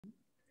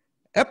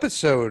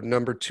Episode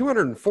number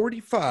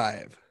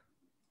 245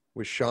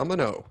 with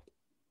Shaman O.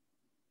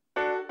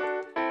 I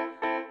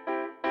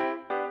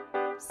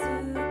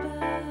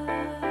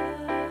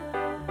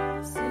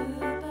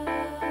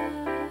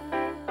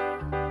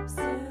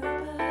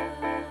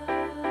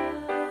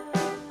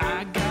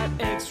got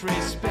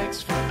X-ray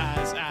specs for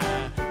eyes.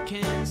 I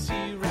can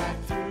see right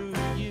through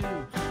you.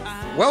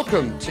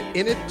 Welcome to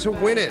In It to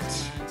Win It.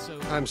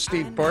 I'm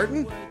Steve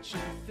Barton.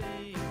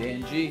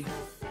 Dan G.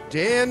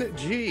 Dan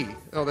G.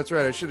 Oh, that's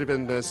right. I should have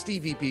been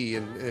Stevie B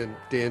and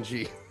Dan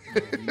G.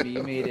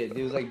 You made it.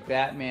 It was like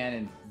Batman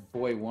and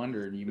Boy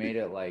Wonder, and you made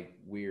it like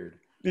weird.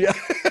 Yeah.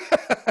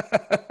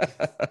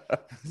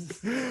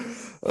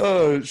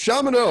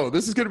 Shaman O.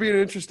 This is going to be an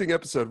interesting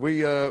episode.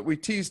 We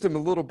teased him a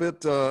little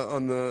bit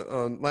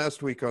on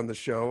last week on the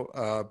show,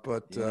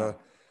 but that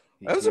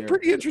was a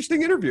pretty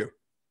interesting interview.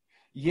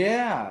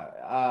 Yeah.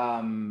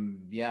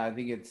 I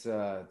think it's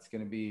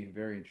going to be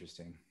very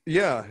interesting.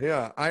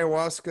 Yeah.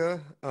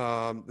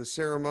 Ayahuasca, the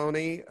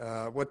ceremony,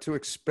 what to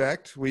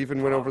expect. We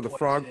even went over the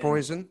frog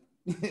poison.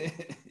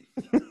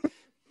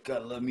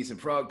 Gotta love me some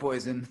frog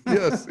poison.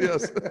 Yes.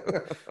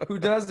 Who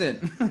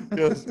doesn't?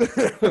 Yes.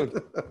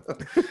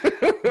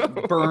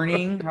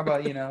 Burning. How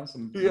about,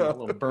 some a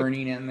little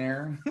burning in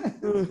there?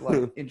 A lot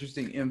of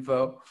interesting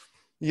info.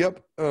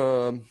 Yep.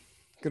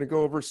 Going to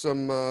go over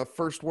some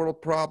first world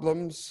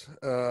problems.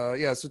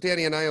 So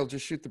Danny and I will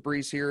just shoot the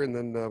breeze here, and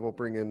then we'll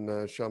bring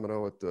in Shaman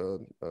O at the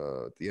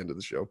end of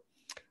the show.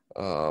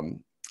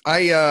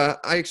 I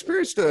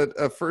experienced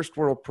a first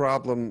world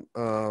problem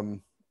the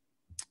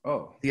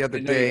other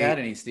didn't day. Know you had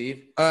any,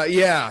 Steve?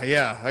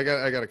 Yeah. I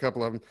got a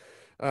couple of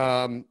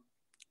them.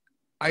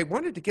 I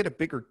wanted to get a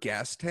bigger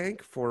gas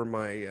tank for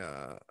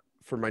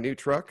my new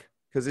truck,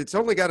 because it's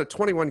only got a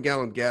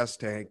 21-gallon gas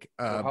tank,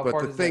 but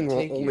the thing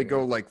will only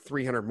go like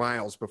 300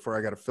 miles before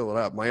I got to fill it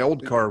up. My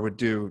old car would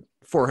do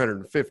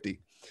 450.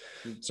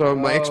 So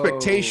my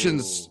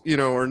expectations,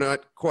 are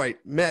not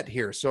quite met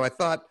here. So I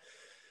thought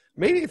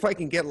maybe if I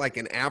can get like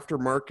an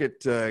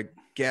aftermarket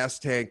gas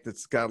tank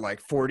that's got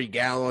like 40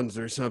 gallons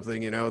or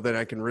something, then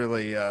I can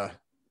really, You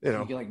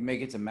can like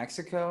make it to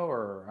Mexico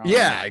or?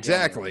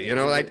 Exactly.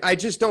 I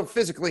just don't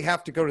physically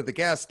have to go to the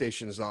gas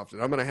station as often.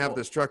 I'm going to have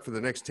this truck for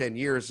the next 10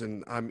 years,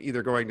 and I'm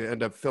either going to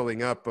end up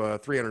filling up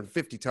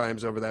 350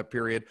 times over that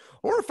period,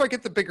 or if I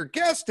get the bigger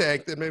gas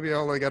tank, then maybe I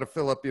only got to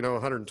fill up,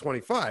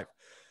 125.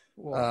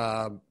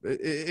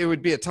 It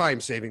would be a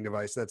time-saving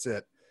device. That's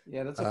it.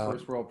 Yeah, that's a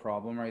first world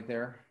problem right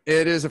there.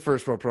 It is a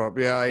first world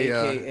problem. Yeah.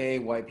 AKA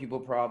white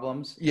people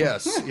problems.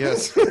 Yes.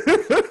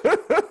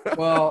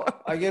 Well,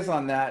 I guess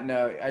on that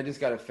note, I just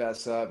got to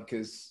fess up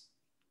because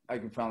I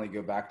can finally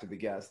go back to the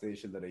gas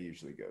station that I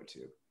usually go to.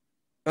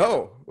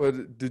 Oh, well,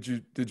 did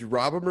you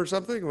rob him or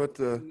something? What?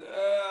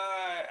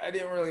 I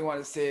didn't really want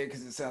to say it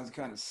because it sounds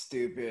kind of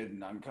stupid,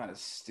 and I'm kind of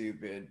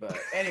stupid. But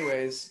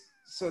anyways,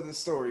 so the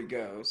story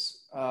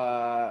goes.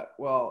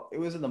 Well, it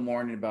was in the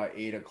morning about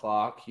 8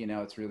 o'clock.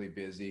 It's really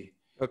busy.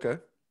 Okay.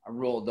 I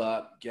rolled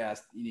up.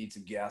 Gas. You need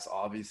some gas,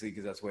 obviously,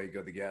 because that's why you go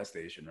to the gas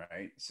station,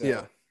 right? So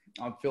yeah.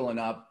 I'm filling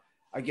up.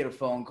 I get a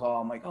phone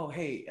call. I'm like, oh,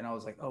 hey. And I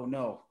was like, oh,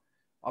 no,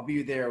 I'll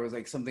be there. It was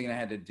like something I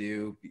had to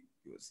do.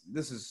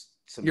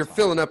 You're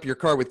filling up your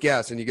car with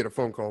gas and you get a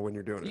phone call when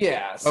you're doing it.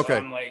 Yeah. So okay.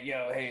 I'm like,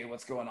 yo, hey,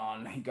 what's going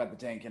on? He got the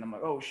tank. And I'm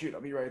like, oh, shoot, I'll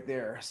be right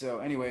there. So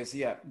anyways,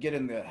 get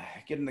in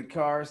the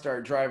car,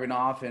 start driving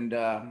off, and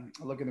I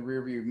look in the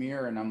rearview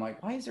mirror, and I'm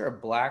like, why is there a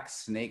black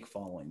snake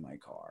following my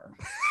car?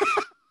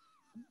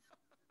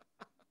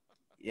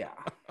 Yeah.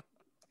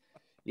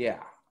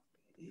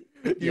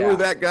 You were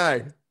that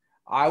guy.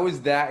 I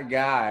was that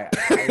guy.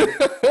 These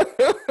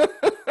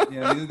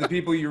are the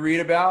people you read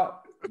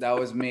about. That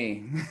was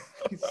me.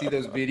 You see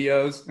those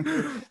videos?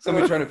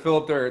 Somebody trying to fill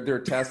up their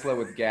Tesla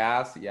with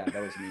gas. Yeah,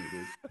 that was me,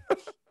 dude.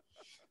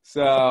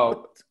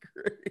 So, that's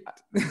great.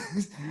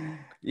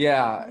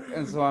 Yeah.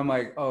 And so I'm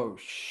like, oh,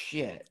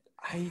 shit.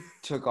 I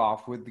took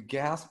off with the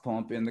gas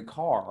pump in the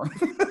car.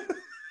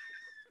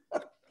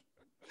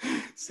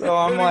 So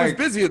I'm like, he was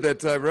busy at that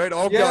time, right?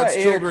 All God's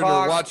children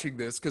are watching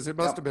this because it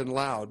must have been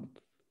loud.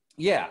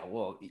 Yeah,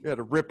 well, you had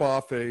to rip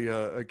off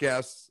a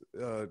gas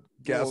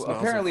nozzle.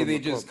 Apparently, they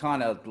just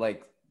kind of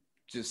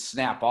just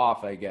snap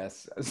off, I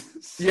guess.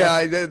 So,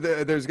 yeah,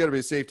 there's got to be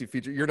a safety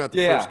feature. You're not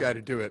the first guy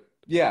to do it.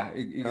 Yeah,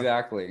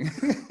 exactly.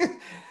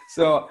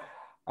 So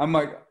I'm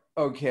like,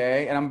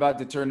 okay, and I'm about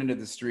to turn into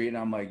the street, and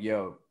I'm like,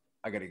 yo,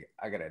 I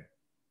gotta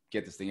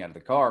get this thing out of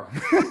the car.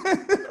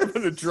 I'm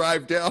gonna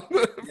drive down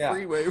the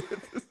freeway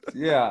with this.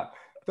 Yeah,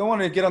 don't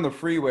want to get on the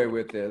freeway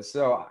with this.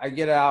 So I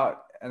get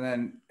out, and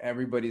then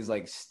everybody's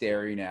like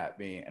staring at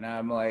me, and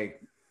I'm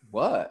like,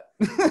 what?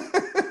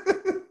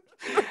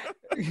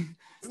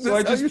 So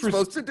I just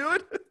supposed to do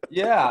it?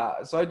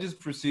 Yeah. So I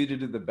just proceeded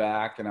to the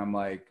back, and I'm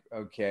like,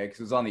 okay, because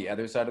it was on the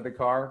other side of the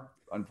car,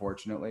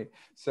 unfortunately.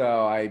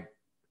 So I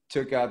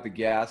took out the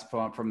gas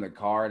pump from the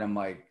car, and I'm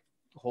like,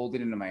 hold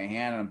it into my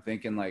hand, and I'm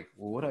thinking like,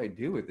 well, what do I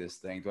do with this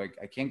thing?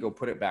 I can't go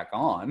put it back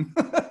on.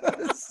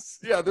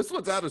 Yeah, this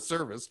one's out of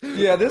service.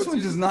 Yeah, this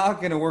one's just not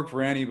going to work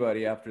for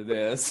anybody after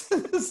this.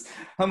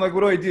 I'm like,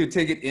 what do I do?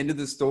 Take it into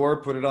the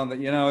store, put it on the,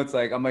 it's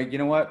like, I'm like, you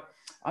know what?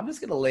 I'm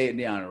just going to lay it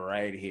down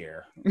right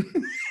here.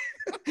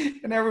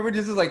 And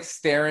everybody's just like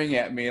staring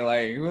at me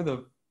like, who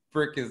the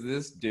frick is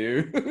this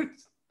dude?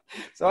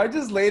 So I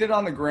just laid it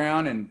on the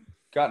ground and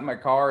got in my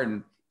car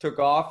and took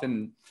off,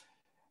 and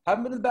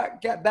haven't been to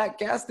that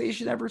gas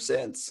station ever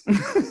since.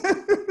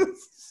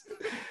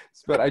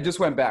 But I just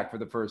went back for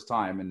the first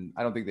time, and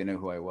I don't think they know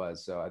who I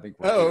was. So I think.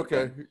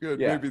 Okay, good.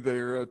 Yeah. Maybe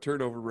their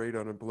turnover rate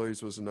on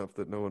employees was enough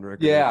that no one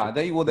recognized. Yeah,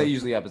 they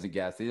usually happens at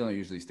gas. They don't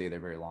usually stay there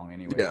very long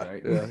anyway. Yeah,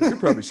 right? yeah, you're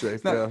probably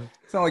safe.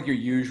 It's not like your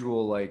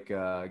usual like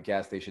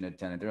gas station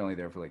attendant. They're only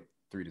there for like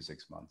 3 to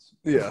 6 months.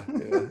 Yeah.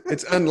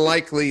 It's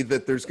unlikely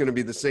that there's going to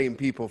be the same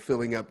people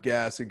filling up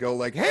gas and go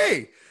like,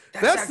 "Hey,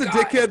 that's the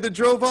guy. dickhead that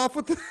drove off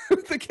with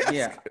the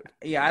gas."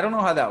 Yeah. I don't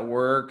know how that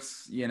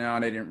works, and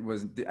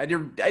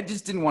I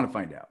just didn't want to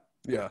find out.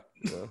 Yeah.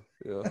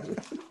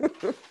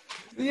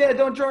 Yeah,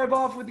 don't drive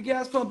off with the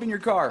gas pump in your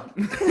car.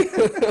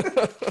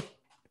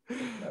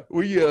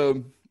 We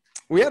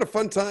had a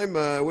fun time.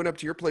 Went up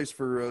to your place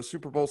for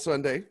Super Bowl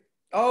Sunday.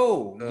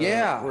 Oh,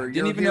 yeah.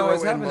 Didn't even know I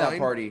was having that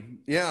party.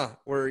 Yeah,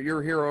 where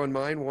your hero and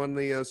mine won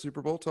the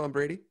Super Bowl, Tom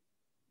Brady.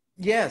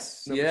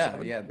 Yes.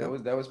 Yeah.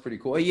 That was pretty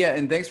cool. Yeah,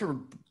 and thanks for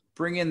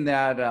bringing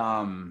that.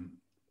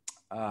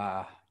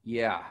 The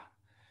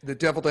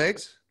deviled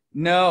eggs.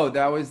 No,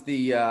 that was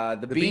the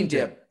bean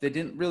dip. That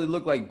didn't really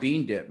look like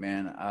bean dip,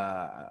 man.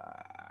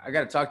 I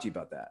got to talk to you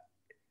about that.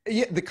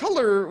 Yeah, the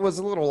color was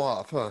a little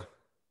off,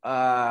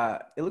 huh?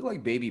 It looked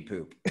like baby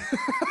poop.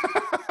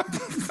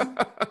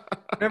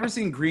 Never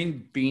seen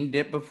green bean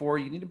dip before.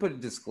 You need to put a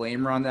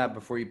disclaimer on that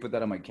before you put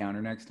that on my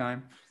counter next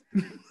time.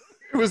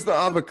 It was the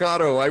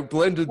avocado. I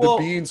blended the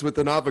beans with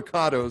an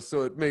avocado,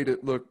 so it made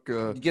it look.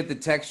 You get the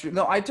texture.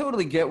 No, I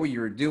totally get what you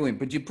were doing,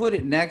 but you put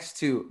it next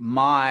to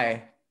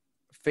my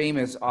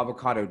famous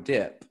avocado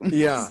dip.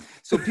 Yeah.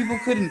 So people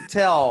couldn't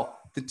tell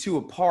the two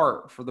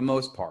apart for the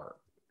most part.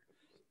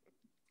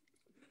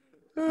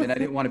 And I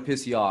didn't want to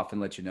piss you off and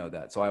let you know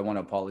that. So I want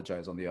to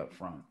apologize on the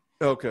upfront.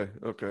 Okay.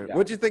 Yeah.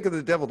 What'd you think of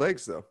the deviled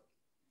eggs, though?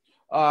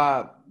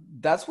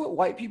 That's what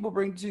white people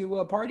bring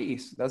to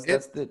parties.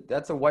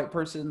 That's a white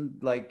person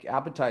like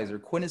appetizer,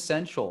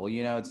 quintessential.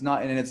 It's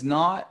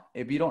not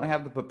if you don't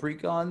have the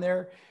paprika on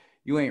there,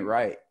 you ain't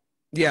right.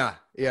 Yeah,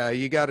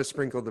 you got to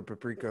sprinkle the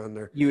paprika on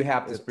there. You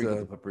have to sprinkle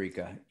the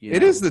paprika.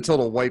 It is the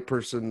total white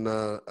person.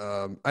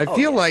 I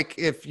feel like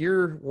if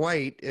you're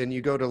white and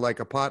you go to like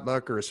a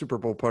potluck or a Super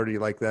Bowl party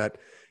like that,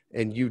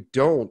 and you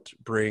don't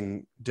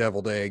bring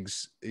deviled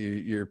eggs,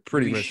 you're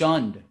pretty much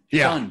shunned.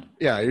 Yeah,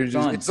 you're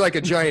just, it's like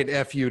a giant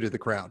fu to the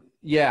crowd.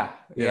 Yeah,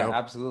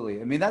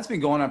 absolutely. I mean, that's been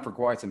going on for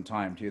quite some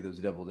time too. Those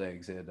deviled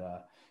eggs at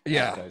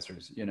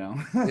appetizers,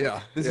 Yeah.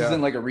 This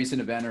isn't like a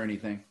recent event or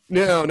anything.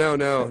 No.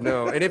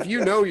 And if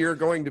you're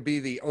going to be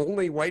the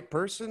only white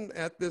person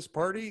at this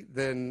party,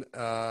 then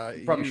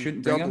you probably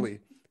shouldn't doubly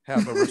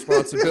have a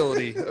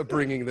responsibility of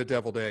bringing the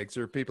deviled eggs,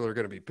 or people are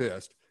going to be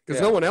pissed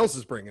because no one else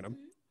is bringing them.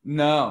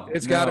 No,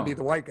 it's got to be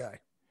the white guy.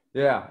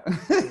 Yeah.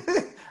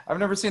 I've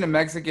never seen a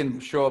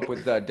Mexican show up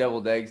with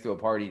deviled eggs to a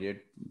party,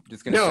 dude.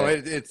 Just gonna say.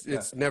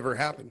 It's never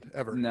happened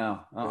ever. No,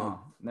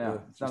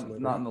 it's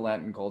not in the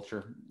Latin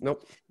culture.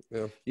 Nope.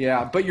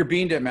 Yeah, but your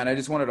bean dip, man. I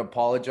just wanted to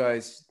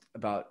apologize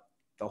about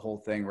the whole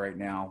thing right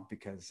now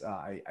because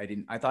I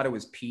thought it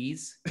was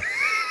peas.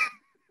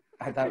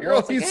 I thought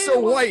he's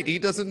so white, he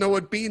doesn't know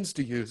what beans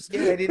to use.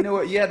 Yeah, I didn't know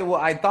what. Yeah,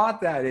 I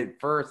thought that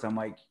at first. I'm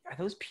like, are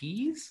those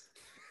peas?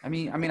 I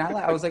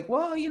was like,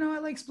 well, I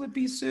like split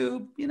pea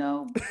soup.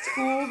 It's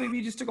cool. Maybe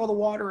you just took all the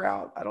water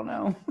out. I don't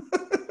know.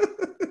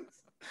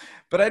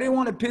 But I didn't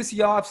want to piss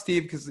you off,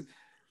 Steve,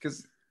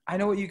 because I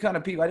know what you kind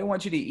of people. I didn't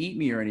want you to eat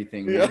me or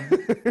anything.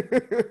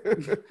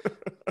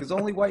 Because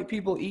only white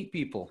people eat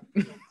people.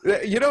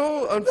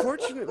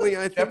 Unfortunately,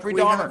 I think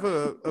we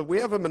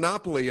have a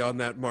monopoly on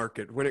that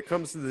market when it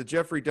comes to the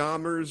Jeffrey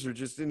Dahmers or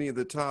just any of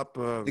the top.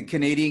 The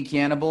Canadian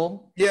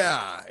cannibal.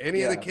 Yeah,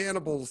 any of the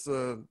cannibals.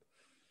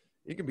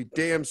 You can be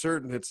damn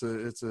certain it's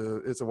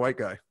a white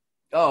guy.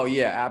 Oh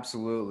yeah,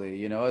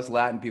 absolutely. Us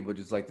Latin people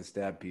just like to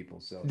stab people.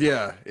 So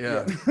yeah.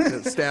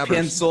 Stabbers.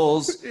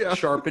 Pencils,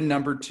 sharpened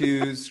number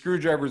 2s,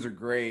 screwdrivers are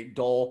great.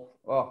 Dull.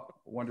 Oh,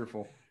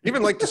 wonderful.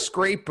 Even like to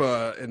scrape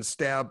and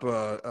stab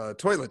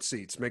toilet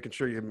seats, making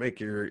sure you make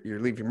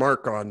leave your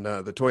mark on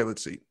the toilet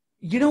seat.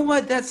 You know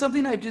what? That's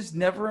something I've just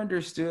never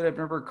understood. I've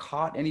never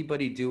caught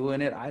anybody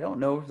doing it. I don't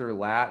know if they're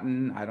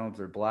Latin. I don't know if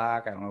they're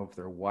black. I don't know if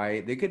they're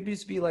white. They could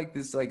just be like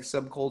this like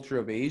subculture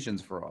of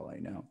Asians for all I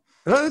know.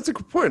 That's a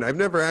good point. I've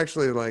never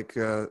actually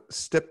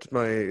stepped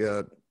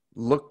my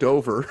looked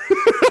over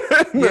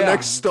in the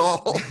next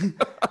stall.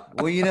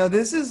 Well,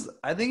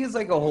 I think it's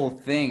like a whole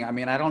thing. I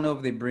mean, I don't know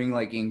if they bring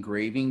like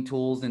engraving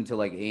tools into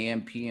like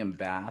AMPM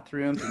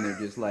bathrooms and they're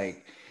just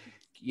like,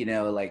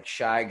 like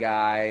Shy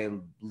Guy,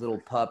 little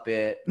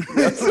puppet.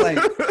 That's like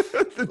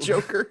the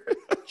Joker.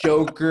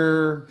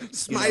 Joker,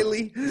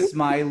 Smiley.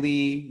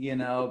 Smiley,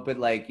 but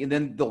like, and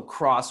then they'll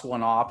cross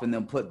one off and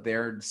they'll put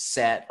their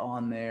set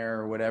on there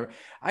or whatever.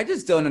 I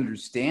just don't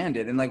understand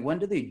it. And like, when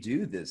do they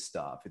do this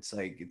stuff? It's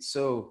like, it's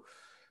so,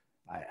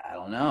 I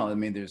don't know. I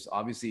mean, there's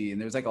obviously,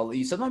 and there's like,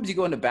 sometimes you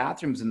go into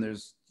bathrooms and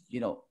there's,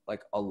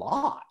 like a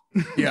lot.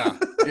 Yeah.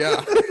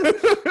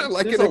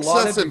 Like There's an a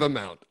lot of- excessive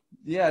amount.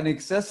 Yeah, an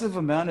excessive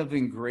amount of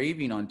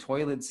engraving on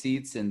toilet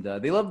seats, and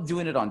they love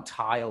doing it on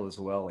tile as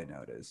well, I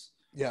notice.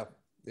 Yeah.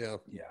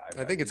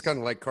 I think it's kind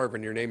of like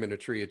carving your name in a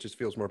tree. It just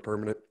feels more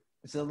permanent.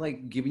 Is it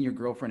like giving your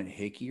girlfriend a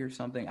hickey or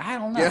something? I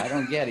don't know. Yeah. I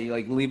don't get it. You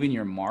like leaving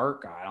your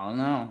mark? I don't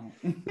know.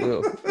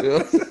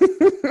 Yeah.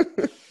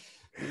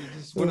 It's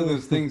just one of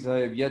those things I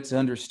have yet to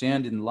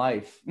understand in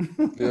life.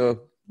 Yeah.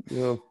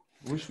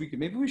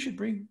 Maybe we should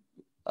bring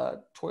a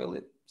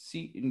toilet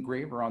seat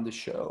engraver on the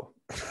show.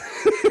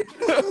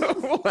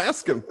 We'll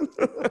ask him.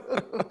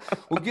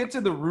 We'll get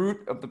to the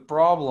root of the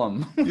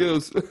problem.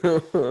 Yes.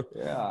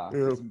 Yeah.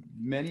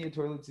 Many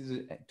toilet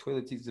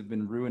seats have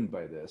been ruined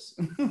by this.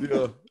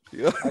 Yeah.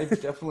 I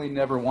definitely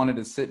never wanted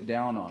to sit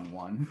down on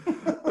one.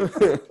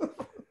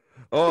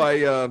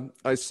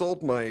 I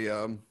sold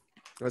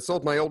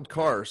my old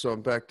car, so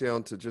I'm back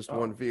down to just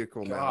one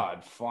vehicle now.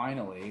 God,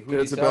 finally.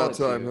 It's about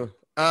time.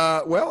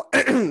 Well,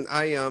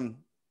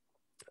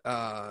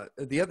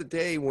 the other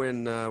day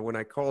when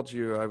I called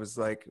you, I was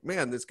like,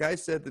 man, this guy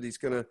said that he's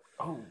gonna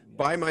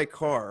buy my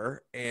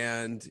car,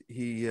 and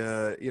he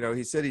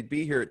said he'd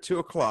be here at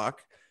 2:00,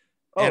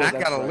 and I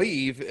gotta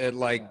leave at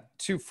like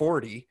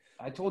 2:40.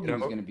 I told you he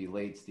was going to be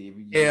late,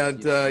 Steve.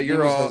 And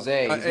you're all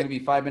Jose. He's going to be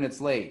 5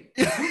 minutes late,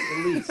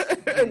 at least.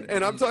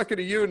 and I'm talking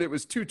to you, and it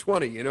was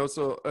 2:20.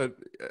 So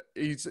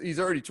he's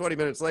already 20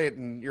 minutes late,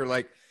 and you're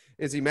like,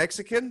 "Is he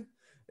Mexican?"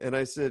 And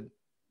I said,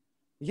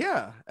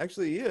 "Yeah,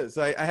 actually he is.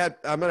 I'm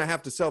going to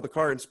have to sell the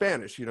car in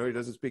Spanish. He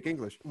doesn't speak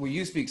English." Well,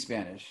 you speak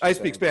Spanish. I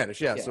speak Spanish,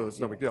 so it's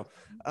no big deal.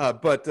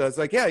 But it's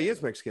like, yeah, he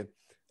is Mexican.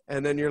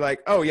 And then you're like,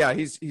 "Oh yeah,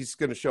 he's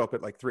going to show up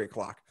at like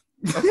 3:00."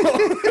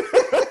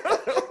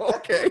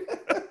 Okay.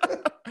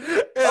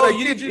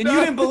 You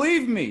didn't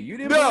believe me. You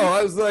didn't. No,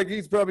 I was like,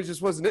 he's probably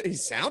just wasn't. He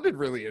sounded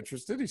really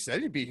interested. He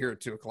said he'd be here at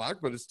 2:00,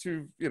 but it's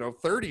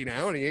 2:30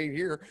 now, and he ain't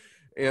here.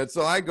 And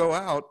so I go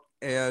out,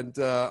 and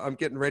I'm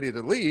getting ready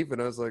to leave,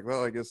 and I was like,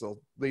 well, I guess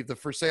I'll leave the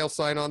for sale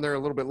sign on there a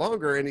little bit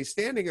longer. And he's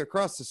standing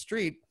across the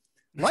street,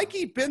 like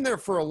he'd been there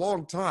for a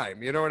long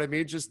time. You know what I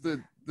mean? Just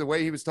the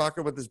way he was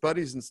talking with his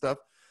buddies and stuff.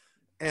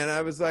 And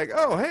I was like,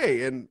 oh,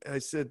 hey, and I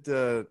said,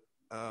 were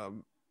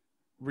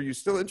you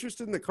still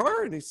interested in the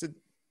car? And he said,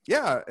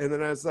 yeah. And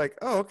then I was like,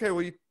 oh, okay,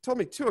 well, you told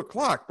me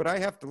 2:00, but I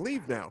have to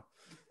leave now.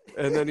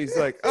 And then he's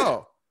like,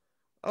 oh,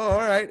 all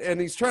right.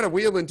 And he's trying to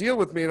wheel and deal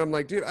with me. And I'm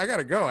like, dude, I got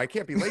to go. I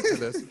can't be late for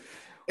this.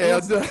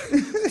 And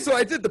so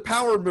I did the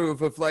power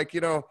move of like,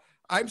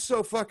 I'm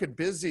so fucking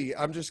busy.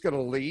 I'm just going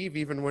to leave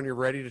even when you're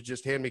ready to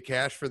just hand me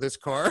cash for this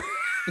car.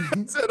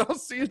 I said, I'll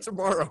see you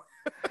tomorrow.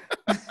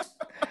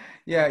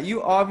 Yeah,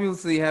 you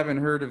obviously haven't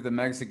heard of the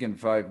Mexican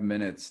 5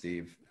 minutes,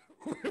 Steve.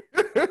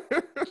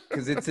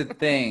 Because it's a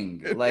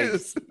thing.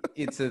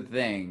 It's a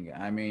thing.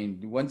 I mean,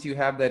 once you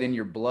have that in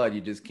your blood,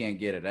 you just can't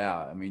get it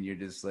out. I mean, you're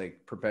just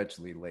like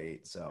perpetually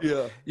late. So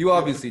you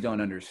obviously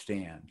don't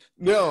understand.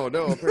 No,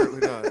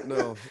 apparently not.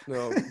 No.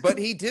 But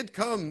he did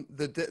come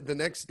the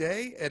next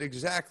day at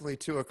exactly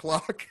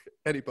 2:00,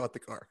 and he bought the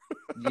car.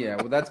 Yeah,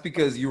 well, that's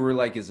because you were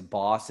like his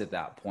boss at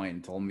that point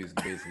and told him he was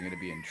basically going to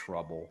be in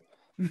trouble.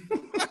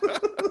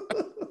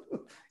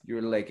 You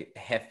were like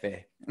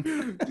jefe.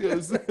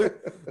 Yes,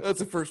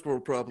 that's a first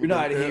world problem. You're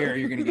not here.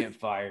 You're gonna get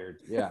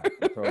fired. Yeah,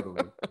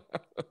 totally.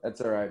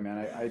 That's all right,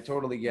 man. I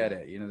totally get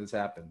it. This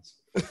happens.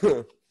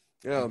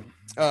 Yeah.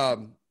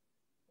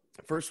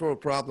 First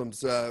world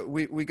problems.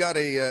 We got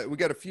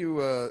a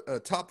few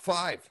top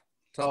five.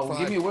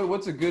 Give me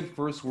what's a good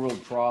first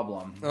world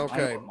problem? Okay,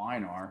 I know what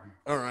mine are.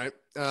 All right.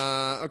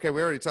 Okay,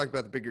 we already talked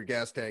about the bigger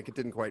gas tank. It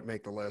didn't quite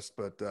make the list,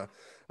 but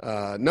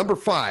number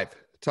 5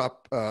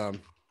 top.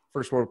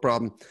 First world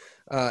problem.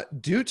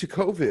 Due to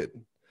COVID,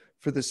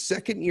 for the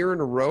second year in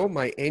a row,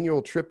 my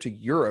annual trip to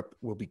Europe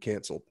will be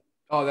canceled.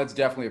 Oh, that's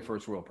definitely a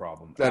first world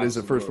problem. That is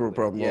a first world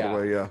problem all the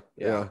way.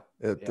 Yeah.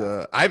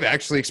 I've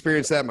actually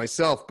experienced that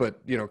myself,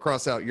 but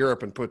cross out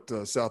Europe and put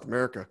South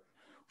America.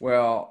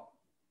 Well,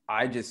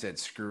 I just said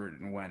screw it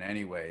and went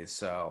anyway,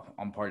 so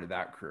I'm part of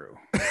that crew.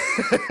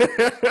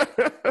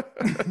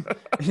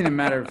 In a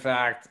matter of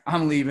fact,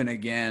 I'm leaving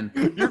again.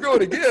 You're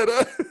going again,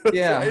 huh?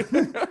 Yeah.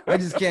 I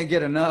just can't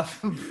get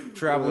enough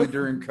traveling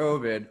during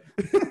COVID.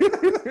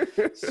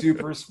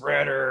 Super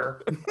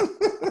spreader.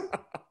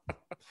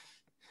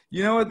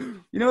 You know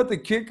what the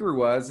kicker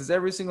was is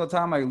every single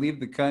time I leave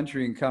the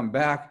country and come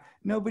back,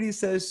 nobody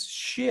says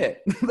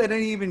shit. They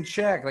didn't even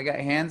check. I got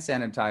hand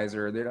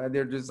sanitizer.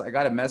 They're just. I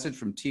got a message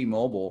from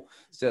T-Mobile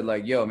said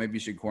like, "Yo, maybe you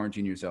should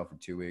quarantine yourself for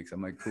 2 weeks."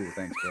 I'm like, "Cool,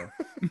 thanks, bro."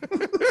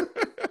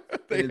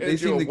 they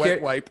seem to care.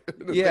 Wipe.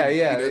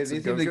 They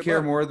seem to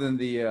care more than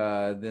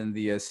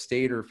the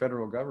state or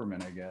federal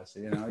government, I guess.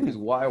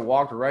 I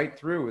walked right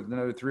through with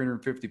another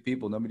 350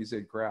 people. Nobody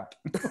said crap.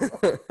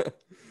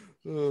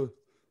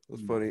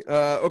 That's funny.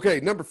 Okay,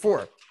 number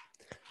four.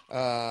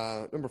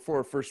 Number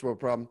four, first world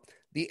problem.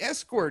 The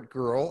escort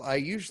girl I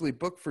usually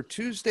book for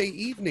Tuesday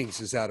evenings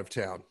is out of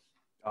town.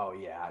 Oh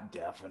yeah,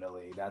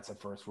 definitely. That's a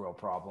first world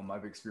problem.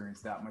 I've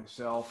experienced that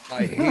myself.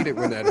 I hate it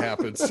when that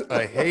happens.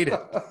 I hate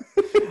it.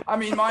 I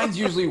mean, mine's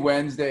usually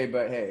Wednesday,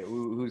 but hey,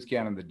 who's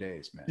counting the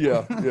days, man?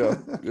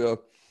 Yeah.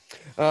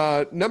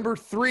 Number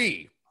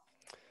three.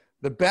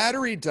 The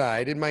battery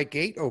died in my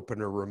gate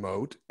opener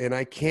remote, and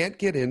I can't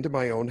get into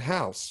my own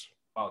house.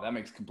 Oh, that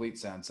makes complete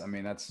sense. I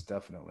mean, that's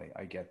definitely,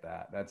 I get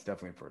that. That's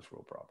definitely a first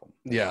world problem.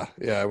 Yeah.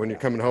 When you're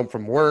coming home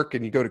from work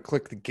and you go to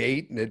click the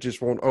gate and it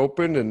just won't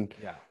open, and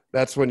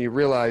that's when you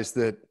realize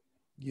that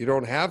you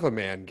don't have a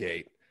man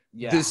gate.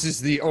 Yeah. This is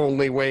the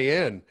only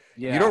way in.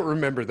 Yeah. You don't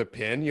remember the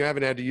pin. You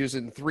haven't had to use it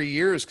in 3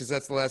 years because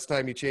that's the last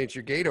time you changed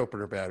your gate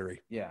opener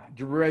battery. Yeah.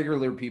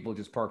 Regular people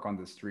just park on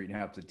the street and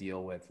have to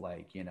deal with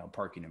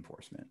parking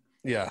enforcement.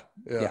 Yeah.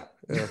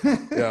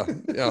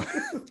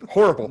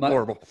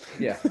 Horrible.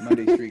 Yeah.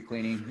 Monday street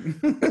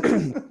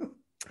cleaning.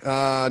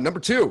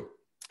 Number two,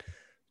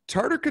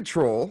 tartar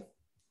control,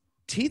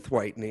 teeth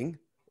whitening,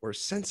 or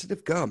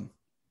sensitive gum.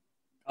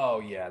 Oh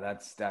yeah,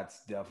 that's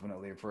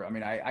definitely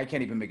I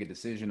can't even make a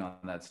decision on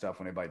that stuff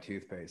when I buy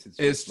toothpaste.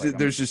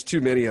 There's just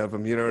too many of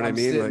them. You know what I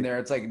mean? Sitting there,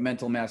 it's like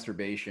mental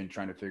masturbation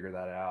trying to figure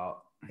that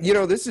out.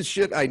 This is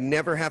shit I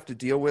never have to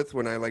deal with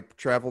when I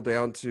travel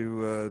down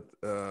to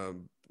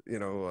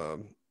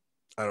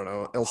I don't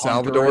know, El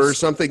Salvador or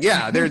something.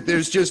 Yeah,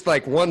 there's just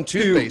one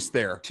toothpaste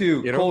there.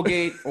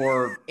 Colgate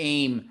or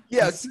AIM.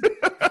 Yes.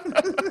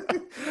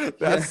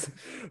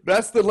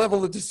 That's the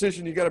level of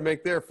decision you got to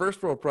make there.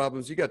 First world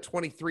problems, you got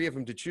 23 of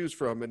them to choose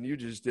from, and you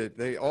just did.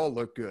 They all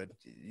look good.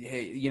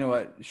 Hey, you know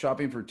what?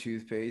 Shopping for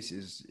toothpaste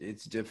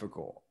it's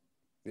difficult.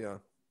 Yeah.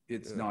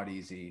 It's not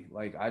easy.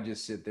 I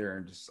just sit there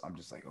and I'm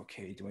just like,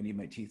 okay, do I need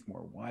my teeth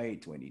more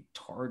white? Do I need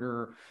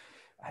tartar?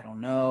 I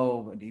don't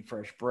know. I need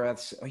fresh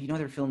breaths. Oh,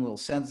 they're feeling a little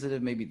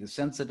sensitive. Maybe the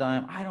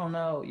Sensodyne. I don't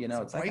know.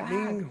 It's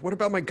whitening. What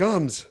about my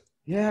gums?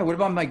 Yeah. What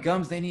about my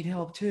gums? They need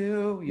help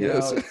too.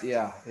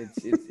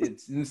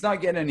 It's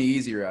not getting any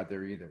easier out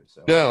there either.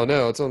 So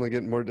no, it's only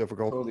getting more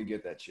difficult. Totally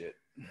get that shit.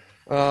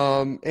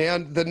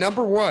 And the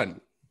number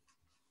one,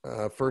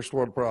 first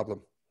world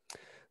problem,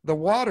 the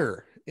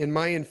water in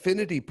my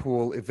infinity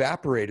pool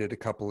evaporated a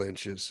couple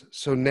inches.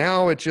 So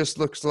now it just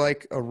looks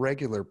like a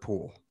regular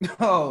pool.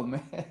 Oh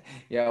man.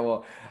 Yeah.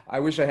 Well,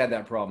 I wish I had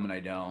that problem and I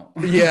don't.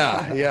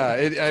 Yeah.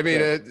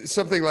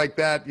 Something like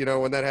that,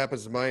 when that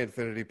happens in my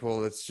infinity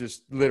pool, it's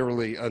just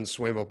literally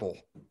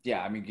unswimmable.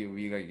 Yeah. I mean,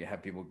 you gotta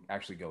have people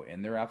actually go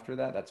in there after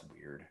that. That's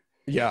weird.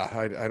 Yeah.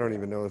 I don't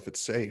even know if it's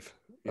safe.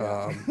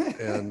 Yeah.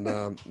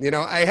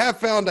 I have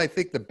found, I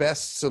think the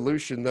best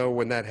solution though,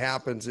 when that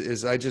happens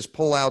is I just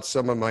pull out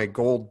some of my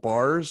gold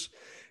bars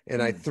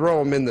and I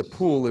throw them in the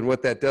pool. And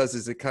what that does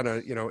is it kind of,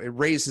 it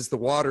raises the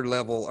water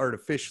level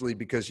artificially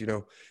because,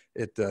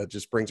 it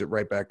just brings it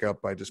right back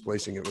up by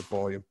displacing it with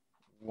volume.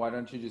 Why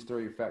don't you just throw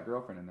your fat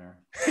girlfriend in there?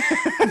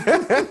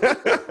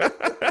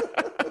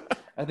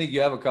 I think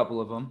you have a couple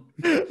of them.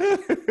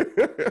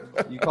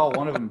 You call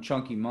one of them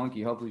Chunky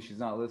Monkey. Hopefully she's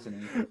not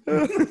listening.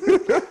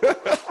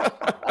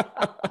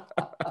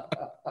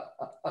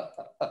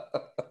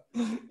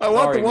 I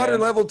want the water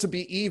level to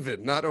be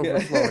even, not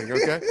overflowing,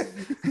 okay?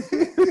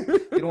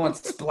 You don't want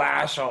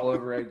splash all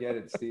over. I get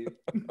it, Steve.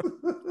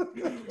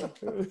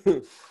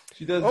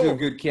 She does do a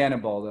good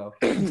cannonball, though.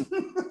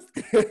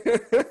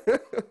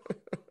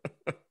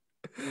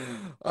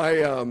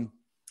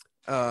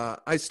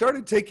 I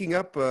started taking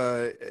up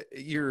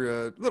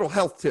your little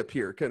health tip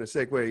here, kind of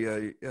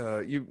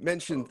segue. You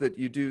mentioned that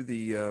you do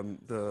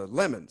the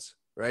lemons,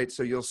 right?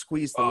 So you'll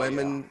squeeze the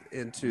lemon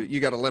into. You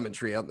got a lemon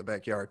tree out in the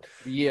backyard.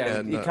 Yeah,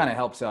 and, it kind of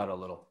helps out a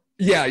little.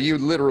 Yeah, you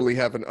literally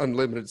have an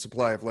unlimited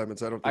supply of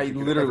lemons. I don't. Think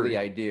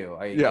I do.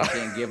 I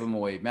can't give them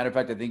away. Matter of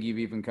fact, I think you've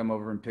even come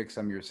over and picked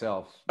some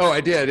yourself. Oh,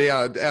 I did.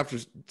 Yeah, after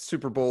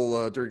Super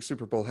Bowl, during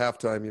Super Bowl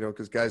halftime,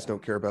 because guys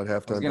don't care about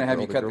halftime. I was gonna have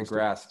you cut the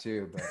grass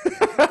too. But...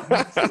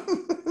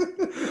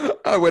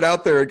 I went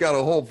out there and got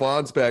a whole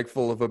Vons bag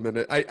full of them,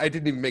 and I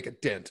didn't even make a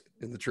dent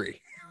in the tree.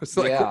 It's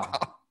like, wow.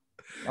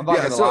 I'm not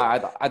gonna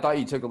lie. I thought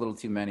you took a little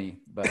too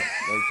many, but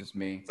that was just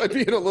me. I'm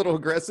being a little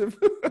aggressive.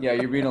 Yeah,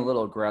 you're being a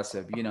little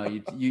aggressive.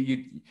 I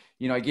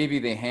gave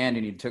you the hand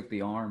and you took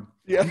the arm.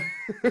 Yeah.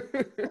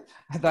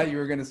 I thought you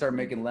were gonna start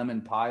making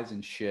lemon pies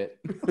and shit.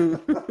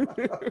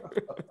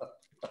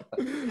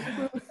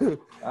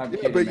 I'm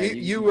kidding, but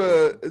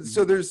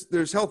so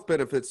there's health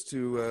benefits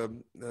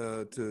to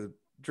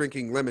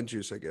drinking lemon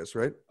juice, I guess,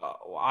 right?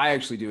 I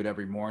actually do it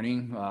every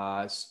morning.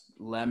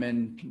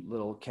 Lemon,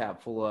 little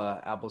cap full of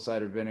apple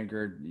cider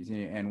vinegar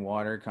and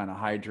water, kind of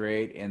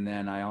hydrate. And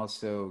then I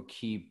also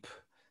keep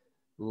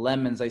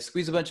lemons. I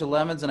squeeze a bunch of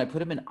lemons and I put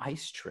them in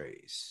ice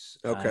trays.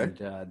 Okay. And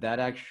that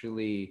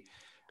actually,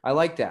 I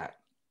like that.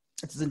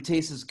 It doesn't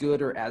taste as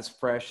good or as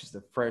fresh as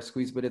the fresh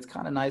squeeze, but it's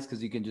kind of nice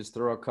because you can just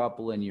throw a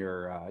couple in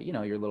your,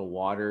 your little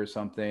water or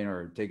something,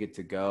 or take it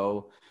to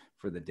go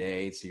for the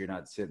day, so you're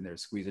not sitting there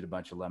squeezing a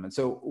bunch of lemons.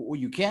 So what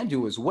you can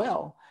do as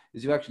well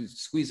is you actually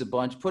squeeze a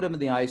bunch, put them in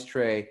the ice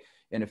tray,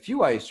 in a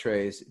few ice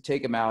trays,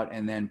 take them out,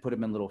 and then put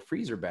them in little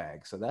freezer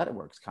bags. So that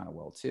works kind of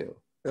well too.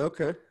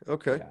 Okay.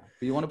 Yeah. But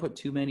you want to put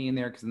too many in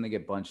there because then they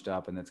get bunched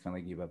up, and that's kind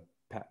of like you have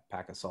a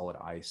pack of solid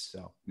ice.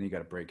 So then you got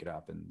to break it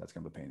up, and that's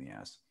going to be a pain in the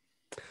ass.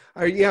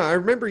 Yeah, I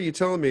remember you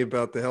telling me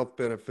about the health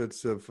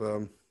benefits of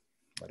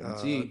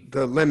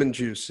the lemon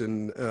juice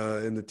and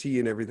the tea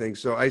and everything.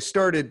 So I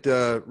started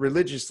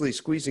religiously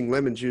squeezing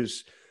lemon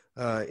juice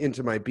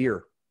into my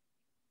beer.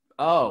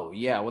 Oh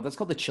yeah, well that's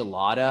called the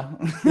chilada.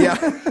 Yeah.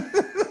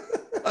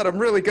 But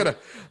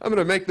I'm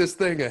gonna make this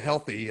thing a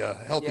healthy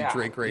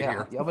drink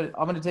here. Yeah,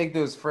 I'm gonna take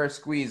those fresh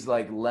squeezed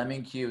like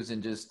lemon cubes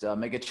and just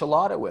make a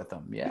chilada with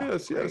them. Yeah.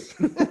 Yes.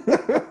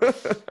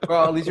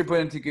 Well, at least you're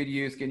putting it to good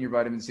use, getting your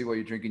vitamin C while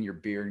you're drinking your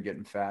beer and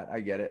getting fat. I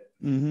get it.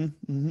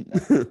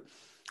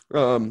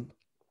 Mm-hmm.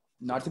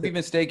 Not to be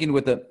mistaken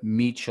with the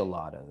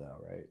michelada, though,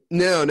 right?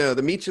 No.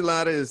 The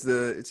michelada is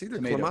it's either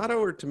Tomato. clamato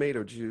or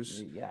tomato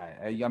juice. Yeah,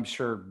 I'm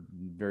sure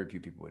very few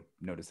people would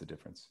notice the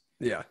difference.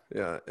 Yeah,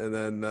 and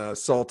then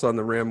salt on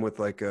the rim with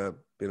like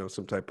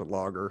some type of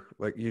lager,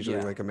 like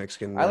usually like a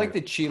Mexican. I like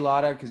the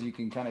chilada because you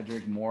can kind of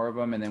drink more of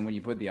them, and then when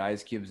you put the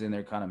ice cubes in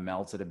there, it kind of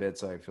melts it a bit,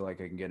 so I feel like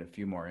I can get a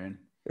few more in.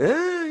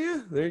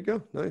 Yeah. There you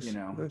go. Nice.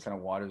 Nice. Kind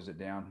of waters it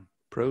down.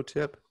 Pro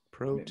tip.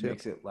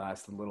 Makes it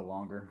last a little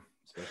longer,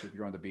 especially if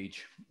you're on the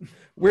beach.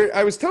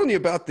 I was telling you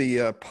about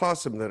the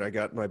possum that I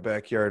got in my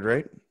backyard,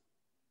 right?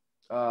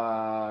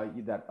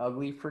 That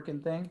ugly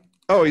freaking thing.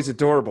 Oh, he's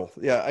adorable.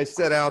 Yeah, I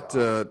set out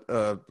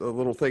a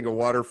little thing of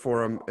water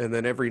for him, and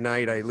then every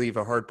night I leave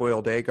a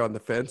hard-boiled egg on the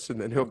fence, and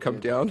then he'll come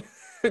down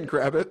and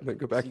grab it and then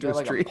go back to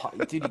his tree.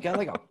 Dude, you got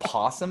like a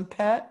possum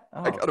pet?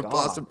 Oh, I got a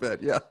possum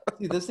pet, yeah.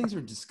 Dude, those things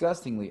are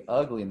disgustingly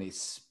ugly, and they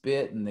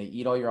spit and they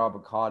eat all your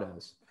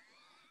avocados.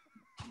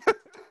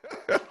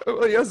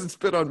 Well, he hasn't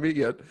spit on me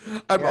yet.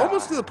 I'm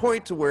almost to the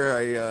point to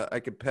where I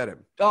could pet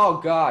him. Oh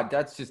God,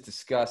 that's just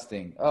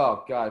disgusting.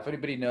 Oh God, if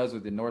anybody knows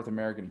what the North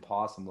American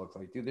possum looks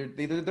like, dude,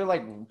 they're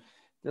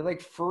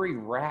like furry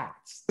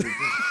rats. They're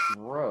just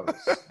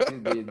gross.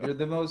 Dude, they're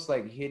the most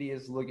like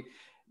hideous looking.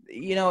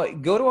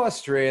 Go to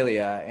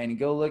Australia and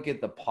go look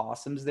at the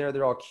possums there.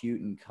 They're all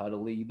cute and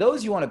cuddly.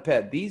 Those you want to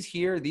pet. These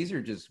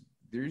are just.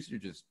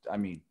 I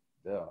mean,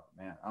 oh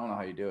man, I don't know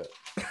how you do it.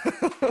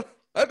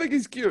 I think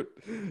he's cute.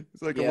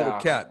 He's like a little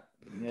cat.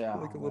 Yeah.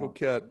 Like a little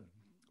cat.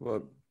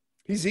 Well,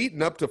 he's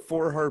eaten up to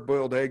 4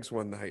 hard-boiled eggs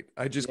one night.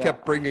 I just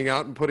kept bringing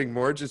out and putting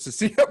more just to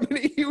see how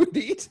many he would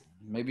eat.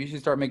 Maybe you should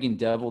start making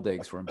deviled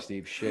eggs for him,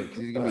 Steve. Shit,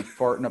 because he's going to be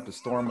farting up a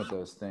storm with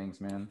those things,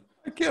 man.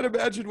 I can't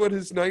imagine what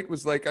his night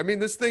was like. I mean,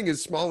 this thing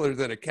is smaller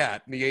than a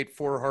cat, and he ate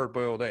 4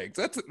 hard-boiled eggs.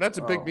 That's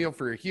a big meal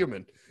for a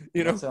human.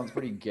 That sounds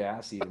pretty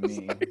gassy to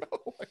me. Like,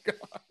 oh, my God.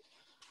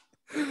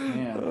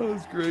 Man, that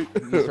was great.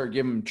 You start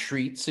giving him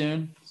treats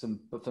soon. Some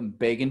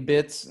bacon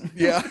bits.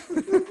 Yeah.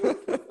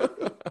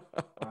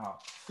 Wow.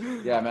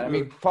 Yeah, man. I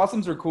mean,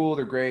 possums are cool.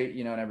 They're great,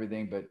 and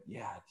everything. But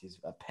yeah, these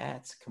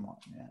pets. Come on,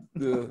 man.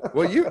 Yeah.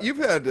 Well, you've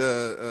had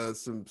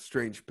some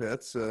strange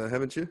pets,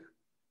 haven't you?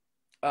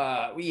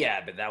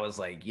 Yeah, but that was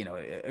like,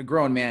 a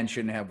grown man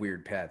shouldn't have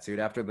weird pets, dude.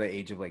 After the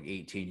age of like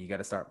 18, you got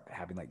to start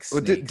having like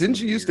snakes. Well,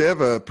 didn't you used to have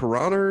a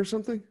piranha or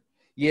something?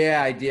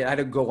 Yeah, I did. I had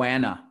a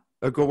goanna.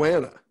 A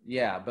goanna.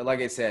 Yeah, but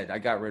like I said, I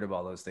got rid of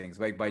all those things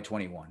by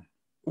 21.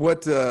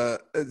 What?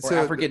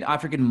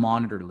 African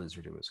monitor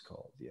lizard, it was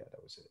called. Yeah,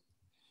 that was it.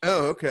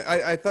 Oh, okay.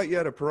 I thought you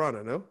had a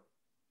piranha. No.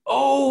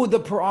 Oh, the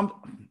piranha.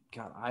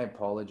 God, I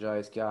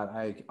apologize. God,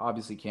 I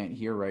obviously can't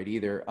hear right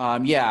either.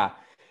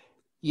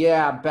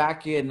 Yeah.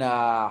 Back in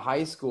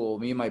high school,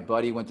 me and my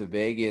buddy went to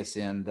Vegas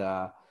and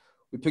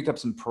we picked up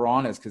some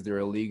piranhas because they're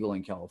illegal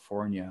in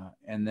California.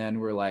 And then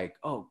we're like,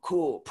 oh,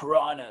 cool,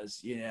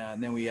 piranhas. Yeah.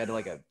 And then we had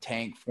like a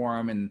tank for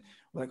them. And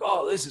we're like,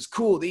 oh, this is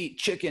cool. They eat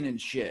chicken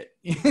and shit.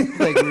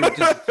 Like we were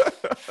just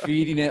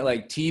feeding it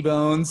like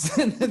T-bones.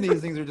 And then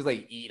these things are just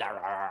like,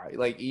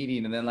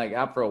 eating. And then like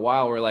after a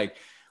while, we're like,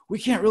 we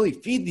can't really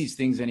feed these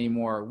things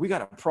anymore. We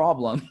got a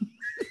problem.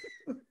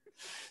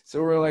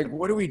 So we're like,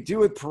 what do we do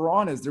with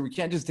piranhas? We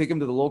can't just take them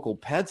to the local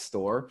pet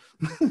store.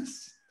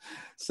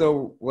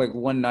 So like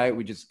one night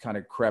we just kind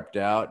of crept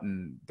out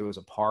and there was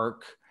a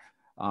park,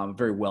 a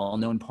very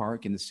well-known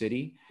park in the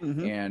city,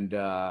 and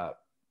park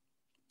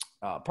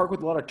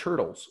with a lot of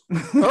turtles.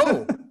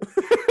 Oh,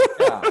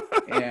 yeah.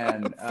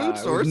 And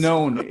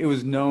it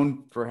was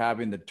known for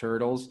having the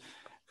turtles.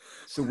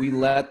 So we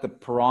let the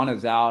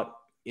piranhas out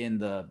in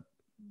the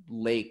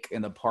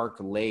park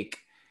lake.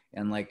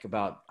 And like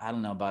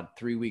about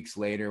 3 weeks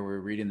later, we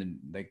were reading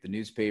the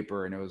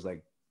newspaper and it was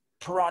like,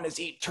 piranhas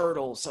eat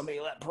turtles.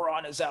 Somebody let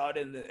piranhas out.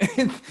 And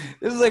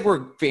this is like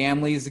where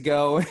families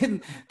go.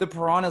 And the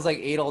piranhas like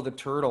ate all the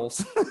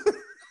turtles.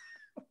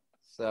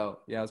 So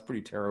yeah, it's a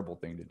pretty terrible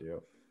thing to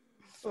do.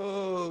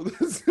 Oh,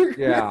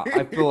 yeah.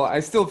 I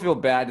still feel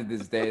bad to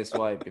this day.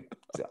 So I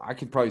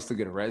could probably still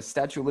get arrested.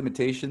 Statute of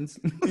limitations.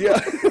 Yeah.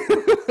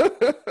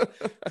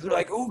 They're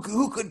like,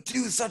 who could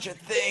do such a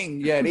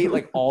thing? Yeah, it ate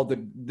like all the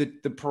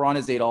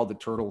piranhas ate all the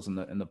turtles in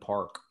the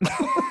park.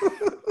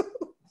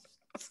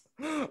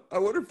 I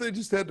wonder if they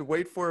just had to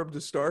wait for him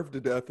to starve to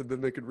death and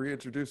then they could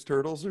reintroduce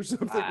turtles or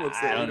something. What's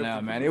I that? don't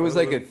know, man. It was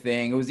like a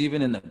thing. It was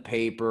even in the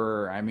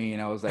paper. I mean,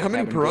 I was like, How many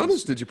having to go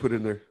piranhas did you put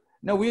in there?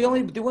 No, we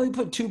only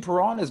put 2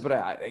 piranhas, but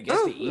I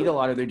guess they eat a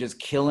lot, or they're just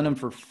killing them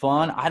for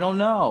fun. I don't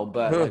know,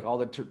 but Huh. like all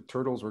the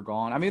turtles were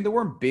gone. I mean, they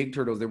weren't big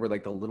turtles; they were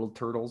like the little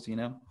turtles, you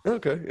know.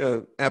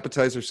 Okay.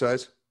 Appetizer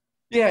size.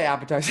 Yeah,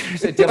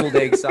 appetizers at deviled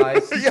egg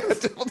size. Yeah,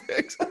 deviled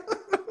eggs.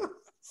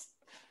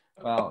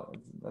 Well,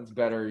 that's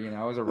better, you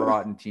know. I was a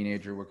rotten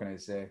teenager. What can I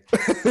say?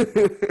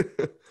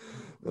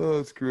 Oh,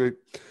 that's great.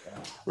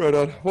 Right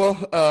on.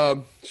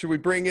 Well, should we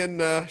bring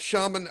in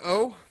Shaman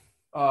O?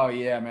 Oh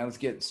yeah, man. Let's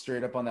get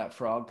straight up on that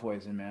frog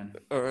poison, man.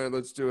 All right,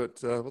 let's do it.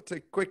 We'll take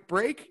a quick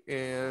break,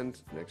 and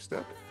next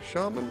up,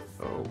 Shaman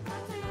O.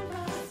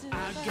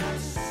 I got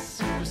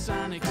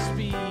supersonic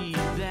speed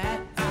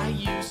that I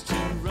used to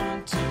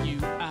run to you.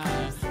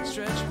 I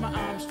stretch my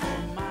arms for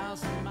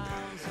miles and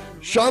miles.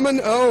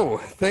 Shaman O,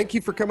 thank you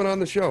for coming on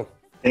the show.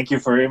 Thank you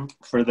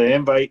for the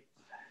invite.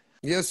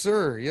 Yes,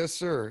 sir. Yes,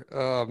 sir.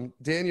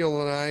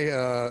 Daniel and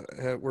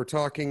I were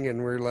talking,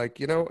 and we're like,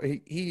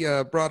 he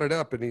brought it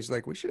up, and he's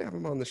like, we should have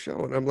him on the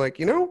show. And I'm like,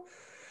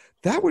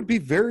 that would be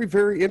very,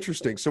 very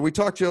interesting. So we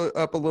talked you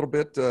up a little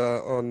bit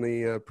on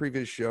the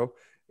previous show,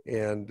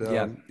 and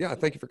yeah,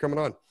 thank you for coming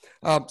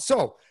on.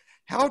 So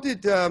how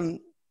did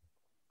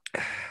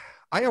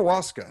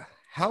ayahuasca?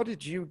 How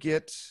did you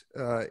get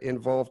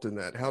involved in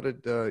that? How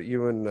did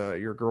you and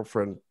your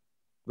girlfriend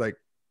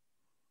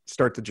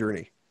start the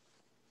journey?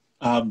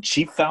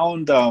 She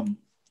found a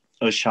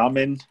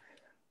shaman,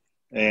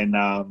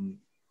 and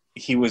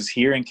he was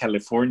here in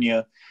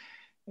California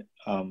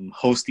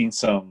hosting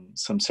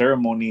some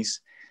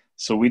ceremonies.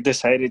 So we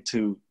decided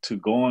to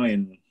go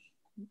and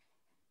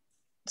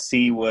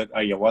see what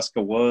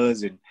ayahuasca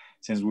was, and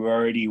since we were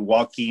already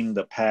walking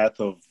the path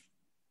of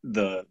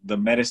the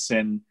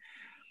medicine,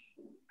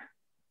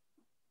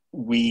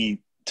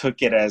 we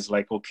took it as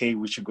like, okay,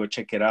 we should go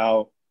check it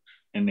out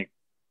and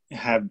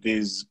have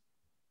this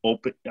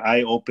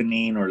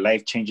eye-opening or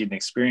life-changing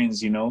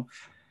experience,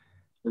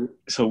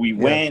 So we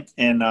went,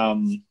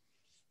 and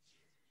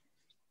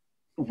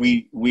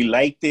we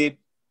liked it.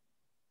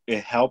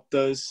 It helped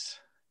us,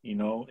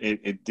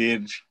 it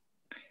did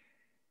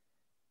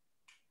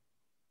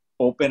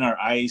open our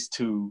eyes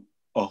to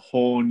a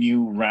whole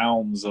new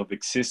realms of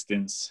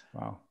existence.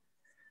 Wow.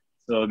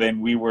 So then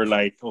we were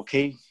like,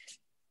 okay,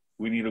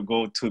 we need to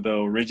go to the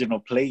original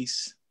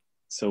place.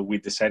 So we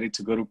decided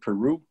to go to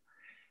Peru.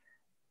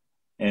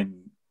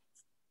 And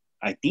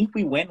I think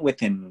we went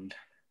within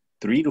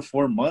 3 to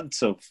 4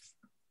 months of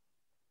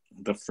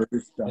the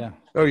first.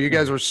 Oh, you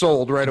guys were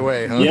sold right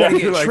away, huh? Yeah.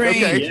 You're like,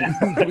 okay,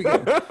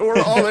 Yeah.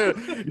 we're all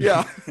in.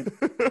 Yeah.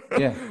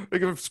 Yeah.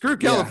 Like, screw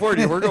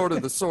California. We're going to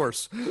the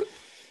source.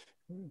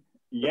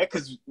 Yeah,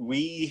 because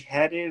we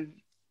had it.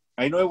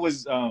 I know it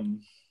was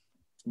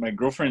my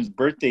girlfriend's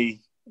birthday.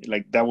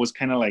 Like that was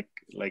kind of like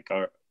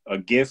a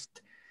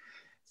gift.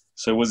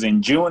 So it was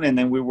in June, and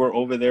then we were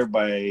over there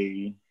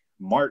by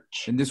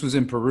March. And this was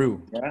in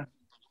Peru.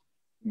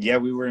 Yeah,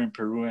 we were in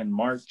Peru in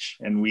March,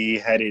 and we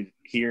had it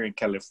here in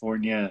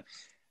California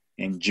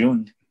in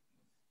June.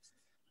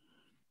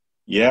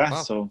 Yeah,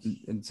 Wow. so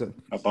And so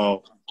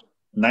about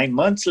 9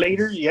 months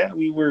later,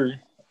 we were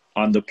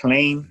on the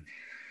plane,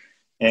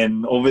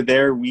 and over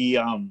there we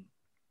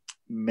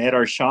met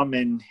our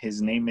shaman.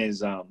 His name is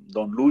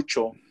Don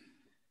Lucho,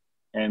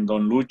 and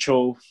Don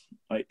Lucho,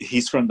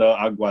 he's from the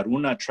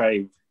Aguaruna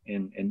tribe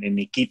in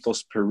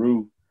Iquitos,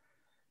 Peru.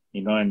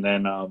 And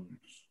then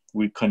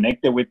we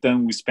connected with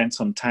them. We spent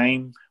some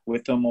time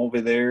with them over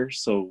there.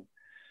 So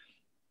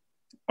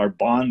our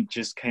bond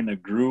just kind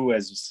of grew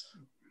as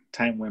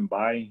time went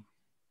by.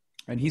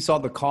 And he saw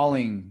the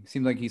calling.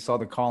 Seemed like he saw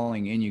the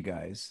calling in you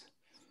guys.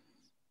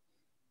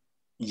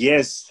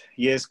 Yes,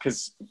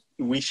 because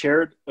we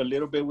shared a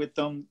little bit with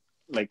them,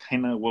 like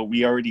kind of what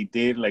we already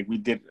did. Like we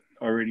did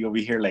already over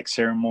here, like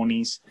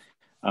ceremonies.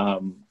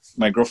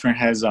 My girlfriend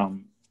has a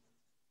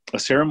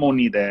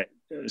ceremony that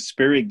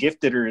Spirit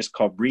gifted her, is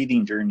called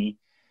Breathing Journey.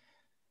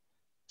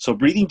 So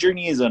Breathing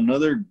Journey is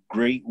another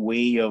great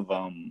way of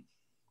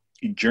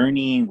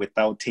journeying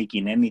without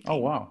taking anything. Oh,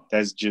 wow.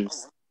 That's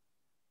just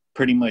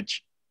pretty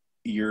much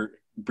you're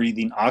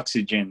breathing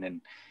oxygen,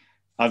 and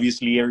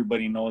obviously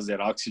everybody knows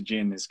that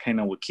oxygen is kind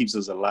of what keeps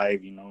us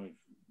alive. If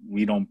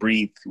we don't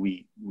breathe,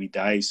 we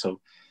die. So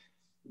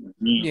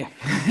Yeah.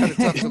 Kind of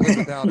tough to live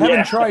without.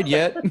 Haven't tried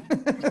yet.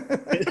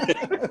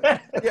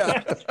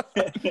 Yeah.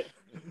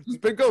 It's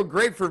been going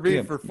great for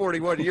me for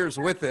 41 years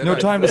with it. No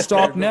time to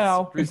stop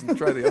now. Reason to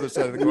try the other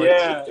side of the coin.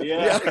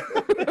 Yeah.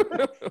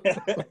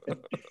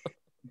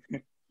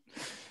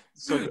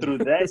 So through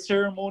that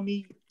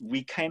ceremony,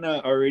 we kind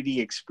of already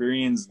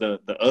experienced the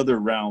other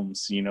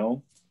realms,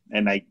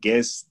 and I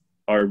guess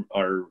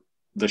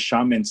the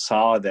shaman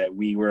saw that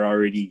we were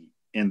already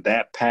in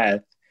that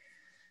path.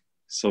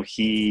 So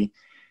he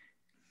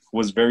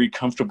was very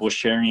comfortable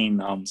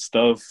sharing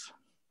stuff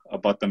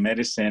about the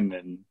medicine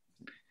and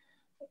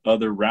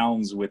other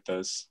realms with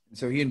us.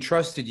 So he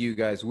entrusted you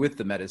guys with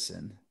the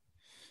medicine.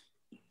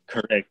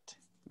 Correct.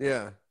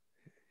 Yeah.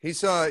 He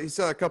saw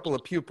a couple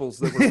of pupils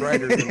that were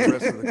brighter than the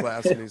rest of the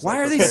class, and he's Why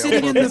like, are they "Okay, I'll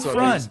sitting in the focus on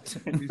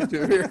front? these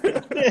two here."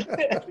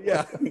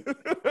 Yeah.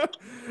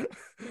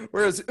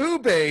 Whereas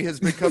Ube has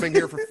been coming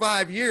here for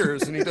 5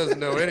 years and he doesn't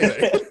know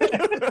anything.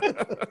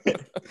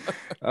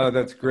 Oh,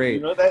 that's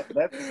great.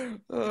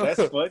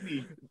 That's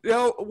funny.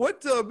 Now,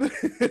 what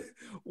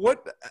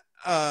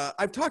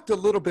I've talked a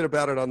little bit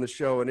about it on the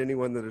show, and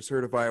anyone that has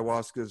heard of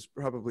ayahuasca has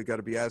probably got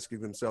to be asking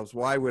themselves,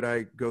 why would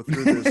I go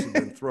through this and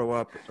then throw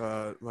up?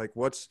 Like,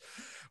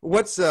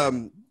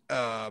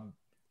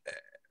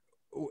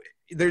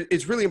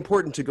 it's really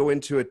important to go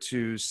into it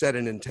to set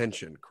an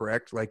intention,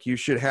 correct? Like, you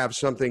should have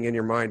something in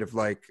your mind of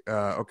like,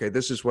 okay,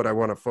 this is what I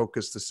want to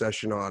focus the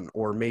session on,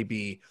 or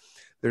maybe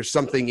there's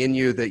something in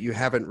you that you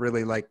haven't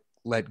really like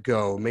let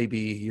go. Maybe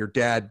your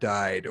dad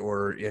died,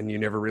 and you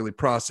never really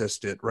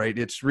processed it, right?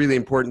 It's really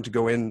important to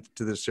go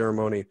into the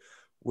ceremony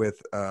with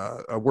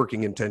a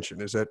working intention.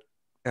 Is that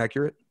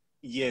accurate?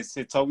 Yes,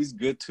 it's always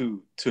good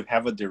to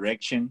have a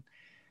direction.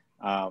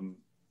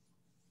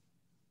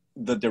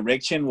 The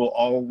direction will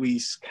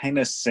always kind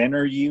of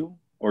center you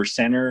or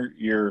center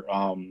your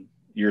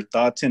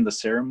thoughts in the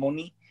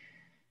ceremony.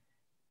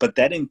 But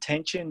that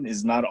intention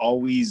is not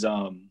always,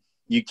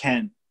 you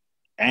can't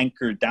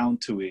anchor down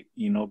to it,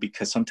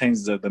 because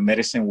sometimes the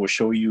medicine will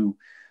show you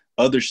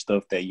other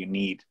stuff that you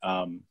need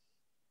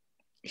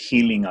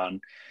healing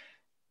on.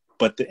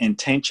 But the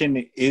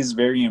intention is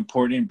very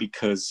important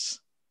because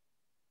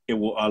it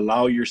will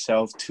allow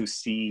yourself to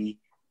see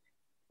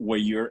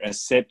what you're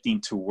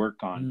accepting to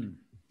work on.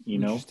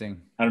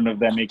 Interesting. I don't know if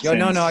that makes sense.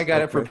 No, I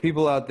got it. For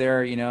people out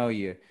there,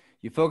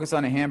 you focus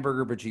on a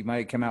hamburger, but you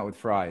might come out with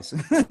fries.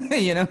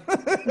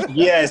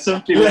 Yeah,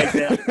 something like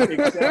that.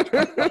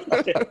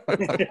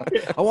 Exactly.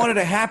 I wanted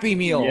a happy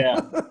meal.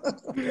 Yeah.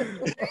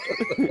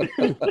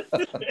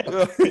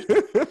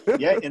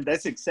 Yeah, and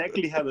that's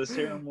exactly how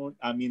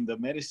the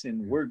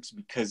medicine works,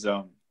 because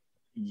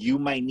you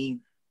might need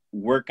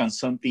work on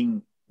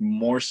something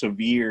more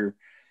severe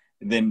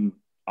than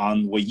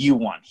on what you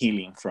want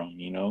healing from,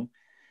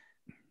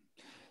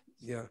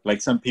 Yeah.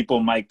 Like some people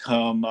might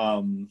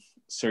come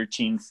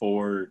searching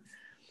for,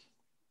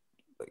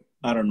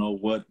 I don't know,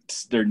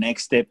 what's their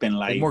next step in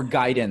life. Like more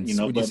guidance.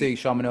 Would you say,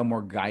 Shaman O,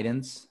 more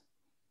guidance?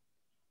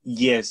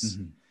 Yes.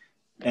 Mm-hmm.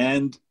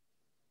 And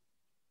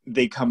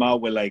they come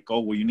out with like, oh,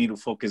 well, you need to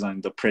focus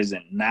on the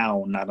present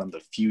now, not on the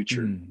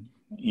future,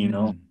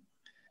 Mm-hmm.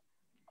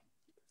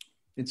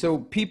 And so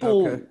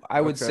people,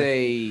 I would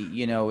say,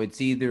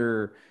 it's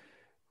either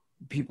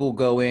people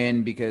go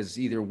in because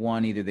either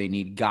they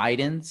need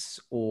guidance,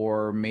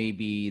 or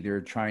maybe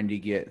they're trying to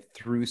get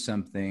through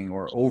something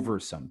or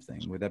over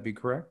something. Would that be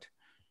correct?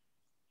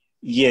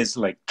 Yes,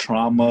 like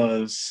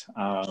traumas.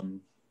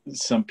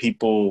 Some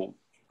people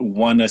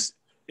want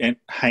to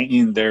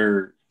heighten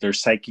their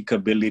psychic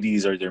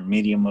abilities or their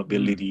medium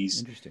abilities.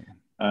 Interesting.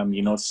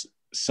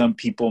 Some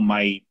people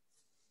might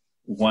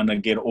want to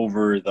get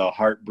over the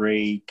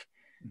heartbreak.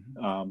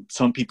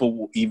 Some people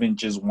will even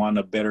just want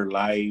a better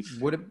life.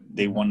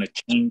 They want to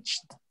change.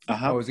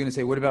 I was going to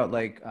say, what about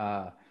like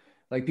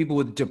people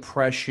with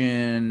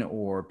depression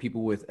or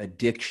people with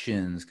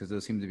addictions? Because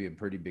those seem to be a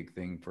pretty big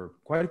thing for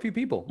quite a few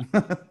people.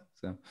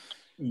 So,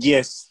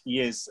 yes.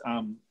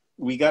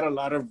 We got a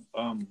lot of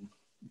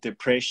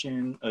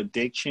depression,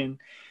 addiction.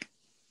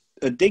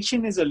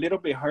 Addiction is a little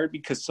bit hard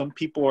because some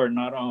people are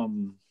not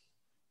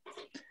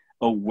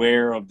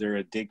aware of their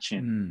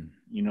addiction,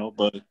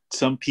 but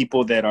some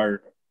people that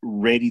are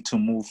ready to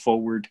move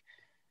forward,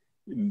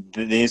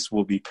 this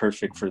will be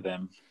perfect for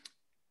them.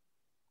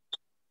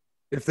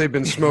 If they've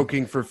been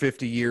smoking for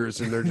 50 years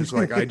and they're just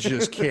like, I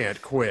just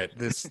can't quit,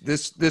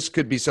 this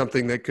could be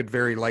something that could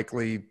very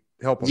likely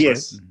help them.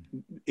 Yes,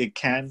 right? It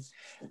can.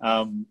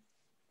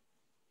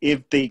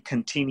 If they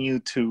continue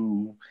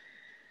to,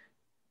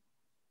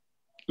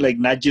 like,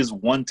 not just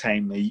one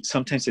time,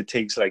 sometimes it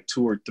takes like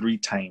 2 or 3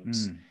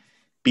 times.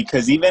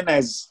 Because even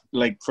as,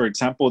 like, for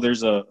example,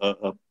 there's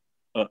a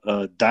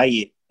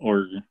diet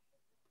or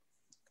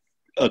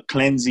a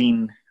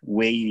cleansing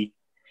way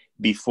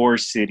before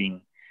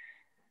sitting.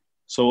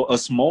 So a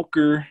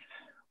smoker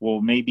will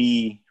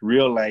maybe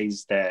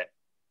realize that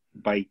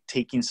by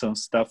taking some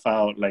stuff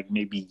out, like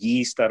maybe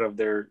yeast out of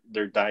their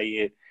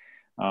diet,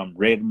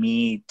 red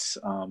meat,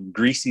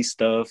 greasy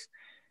stuff,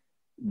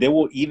 they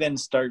will even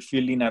start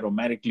feeling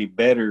automatically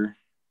better.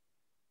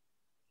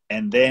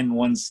 And then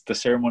once the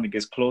ceremony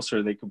gets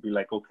closer, they could be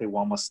like, okay,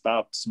 well, I'm going to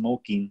stop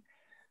smoking.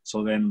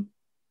 So then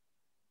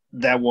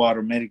that will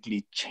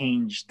automatically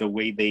change the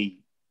way they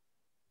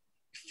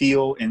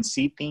feel and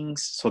see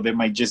things. So they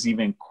might just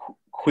even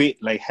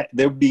quit. Like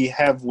they'll be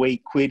halfway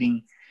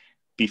quitting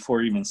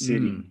before even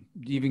sitting.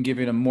 Even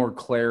giving them more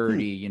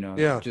clarity,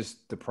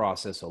 just the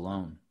process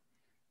alone.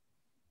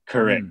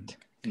 Correct.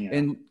 Yeah.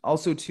 And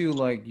also too,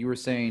 like you were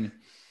saying,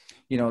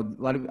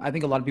 I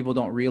think a lot of people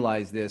don't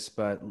realize this,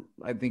 but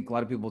I think a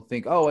lot of people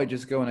think, oh, I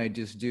just go and I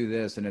just do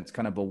this and it's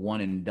kind of a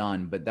one and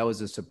done. But that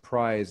was a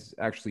surprise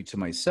actually to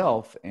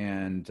myself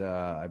and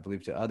I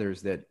believe to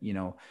others that,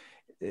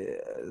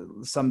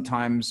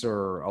 sometimes,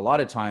 or a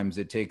lot of times,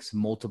 it takes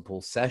multiple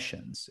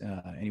sessions.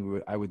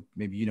 Anyway, I would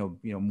maybe, you know,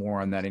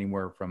 more on that,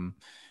 anywhere from,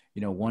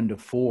 1 to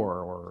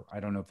 4, or I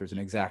don't know if there's an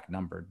exact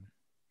number.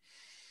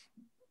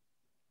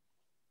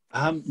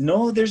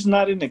 No, there's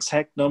not an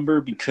exact number,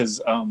 because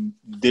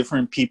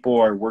different people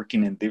are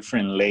working in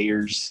different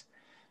layers.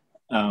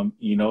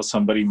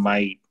 Somebody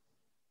might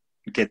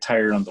get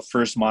tired on the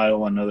first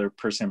mile, another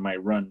person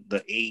might run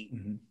the 8.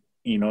 Mm-hmm.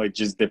 It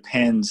just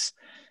depends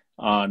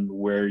on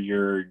where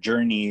your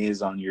journey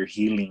is on your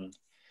healing.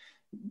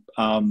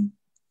 But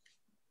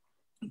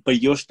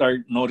you'll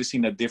start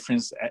noticing a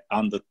difference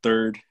on the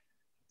third,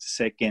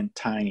 second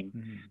time.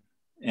 Mm-hmm.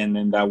 And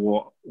then that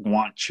will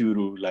want you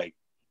to like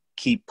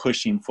keep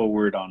pushing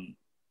forward on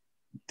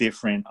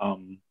different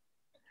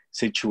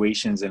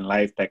situations in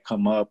life that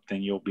come up.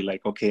 Then you'll be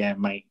like, okay, I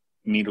might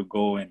need to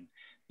go and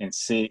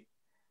sit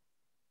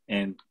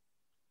and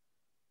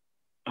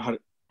how do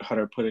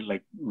I put it,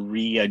 like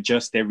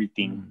readjust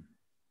everything.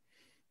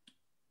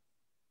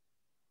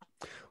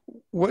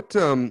 What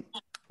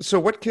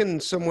what can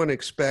someone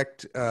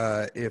expect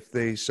if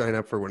they sign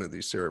up for one of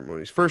these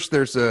ceremonies? First,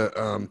 there's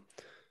the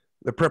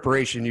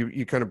preparation.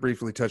 You kind of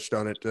briefly touched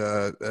on it.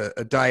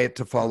 A diet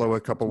to follow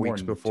a couple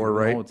weeks before,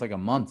 right? No, it's like a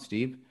month,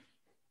 Steve.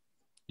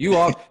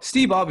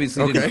 Steve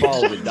obviously didn't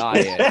follow the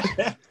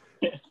diet.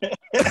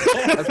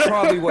 That's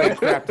probably why he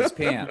crapped his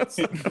pants.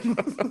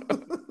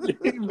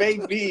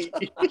 Maybe.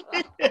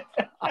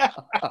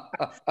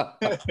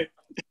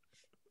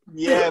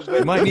 Yeah, but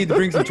you might need to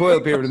bring some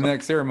toilet paper to the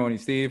next ceremony,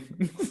 Steve.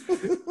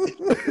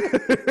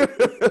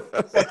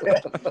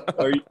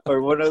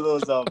 or one of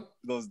those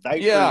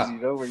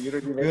diapers, where you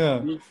don't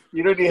even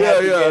you don't even have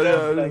to get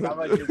up. Like, I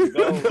might just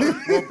go.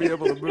 Won't be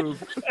able to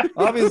move.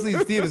 Obviously,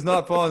 Steve is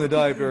not following the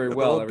diet very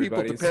well.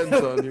 Everybody depends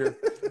on here.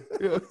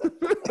 Yeah.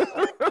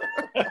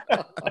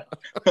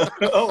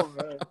 Oh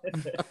man.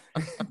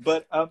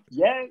 But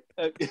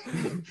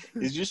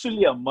it's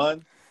usually a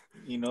month,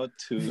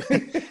 to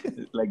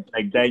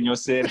like Daniel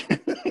said.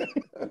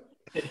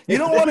 You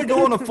don't want to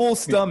go on a full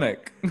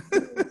stomach.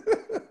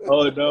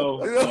 Oh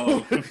no.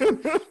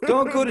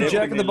 Don't go to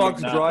Jack in the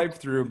Box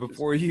drive-through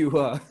before you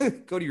go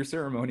to your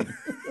ceremony.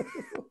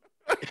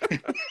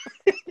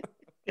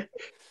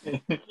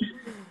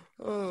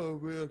 Oh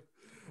man.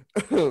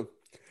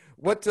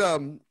 What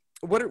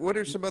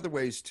are some other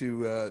ways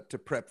to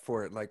prep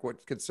for it? Like,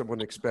 what could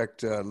someone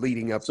expect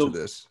leading up to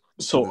this?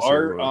 So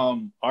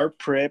our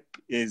prep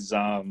is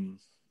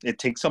it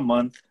takes a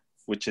month,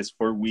 which is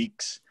 4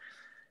 weeks.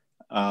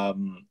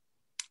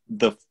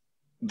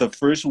 The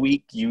first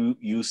week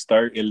you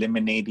start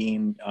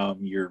eliminating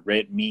your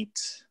red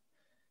meats.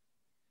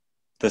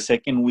 The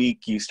second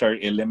week you start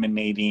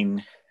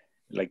eliminating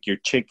like your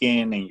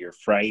chicken and your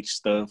fried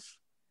stuff.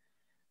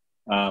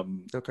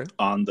 Okay.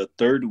 On the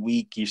third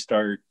week you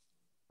start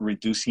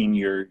reducing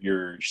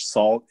your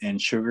salt and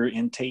sugar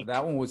intake.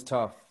 That one was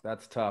tough.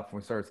 That's tough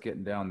when it starts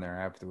getting down there,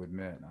 I have to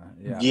admit.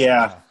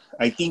 Yeah.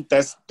 I think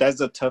that's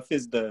the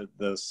toughest,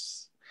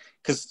 because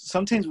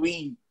sometimes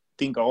we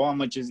think, oh, I'm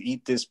gonna just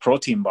eat this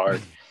protein bar.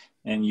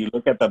 And you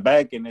look at the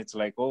back and it's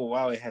like, oh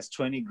wow, it has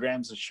 20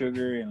 grams of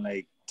sugar and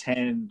like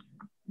 10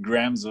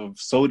 grams of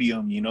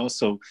sodium,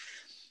 so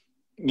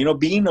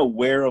being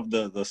aware of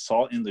the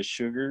salt and the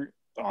sugar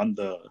on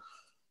the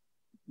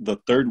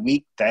third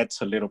week,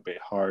 that's a little bit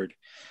hard.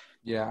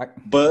 Yeah,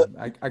 but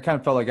I kind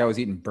of felt like I was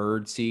eating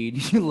bird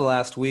seed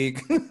last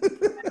week.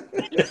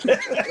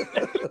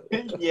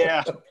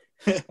 Yeah.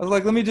 I was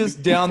like, let me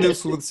just down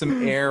this with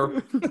some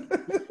air.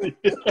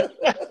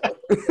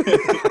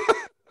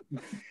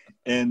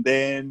 And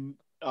then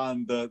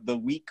on the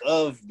week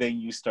of, then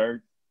you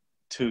start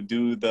to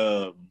do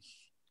the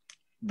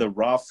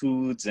raw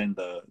foods and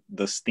the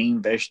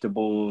steamed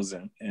vegetables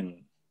and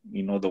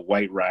the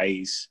white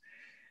rice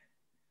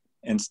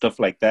and stuff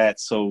like that.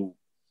 So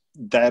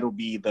that'll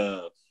be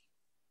the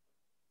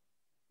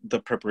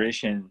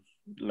preparation,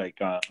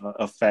 like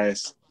a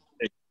fast.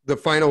 The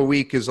final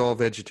week is all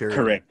vegetarian.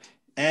 Correct.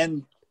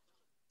 And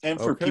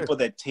for people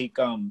that take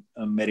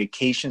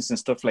medications and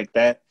stuff like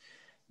that,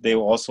 they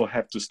will also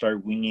have to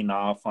start weaning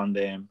off on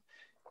them.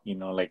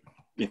 Like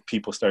if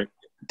people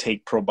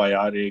take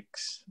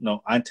antibiotics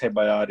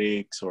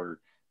or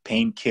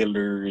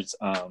painkillers,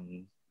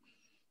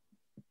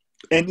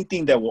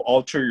 anything that will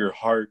alter your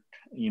heart,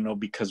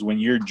 because when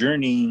you're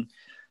journeying,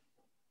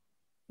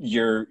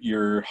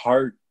 your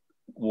heart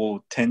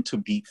will tend to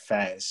beat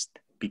fast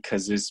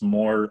because there's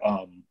more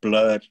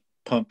blood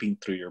pumping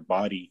through your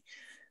body.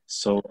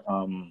 So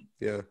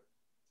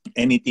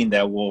anything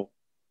that will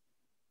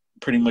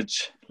pretty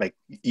much, like,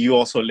 you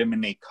also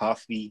eliminate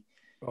coffee,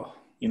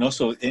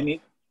 so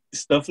any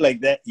stuff like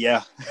that.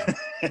 Yeah.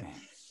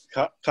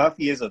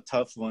 Coffee is a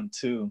tough one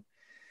too,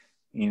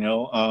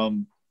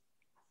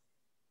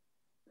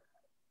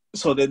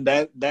 so then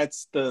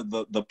that's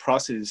the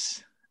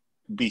process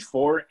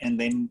before, and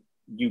then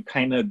you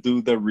kind of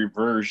do the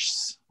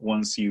reverse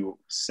once you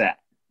sat.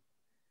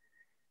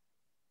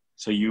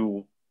 So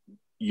you'll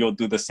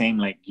do the same,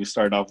 like you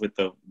start off with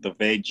the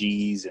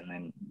veggies, and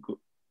then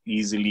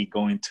easily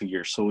go into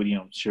your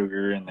sodium,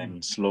 sugar, and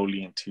then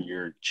slowly into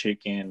your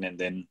chicken, and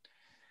then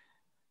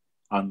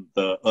on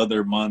the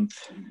other month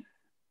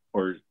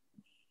or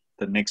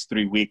the next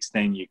 3 weeks,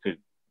 then you could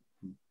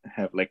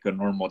have like a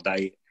normal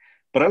diet.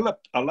 But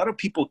a lot of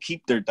people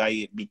keep their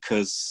diet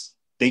because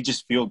they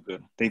just feel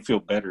good. They feel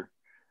better.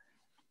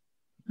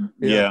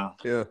 Yeah.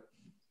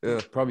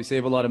 Probably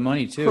save a lot of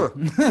money too.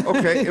 Huh.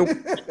 Okay.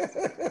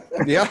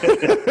 Yeah.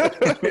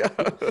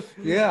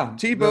 Yeah.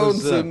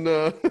 T-bones and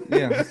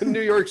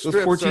New York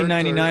strips. Those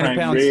 $14.99 a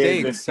pound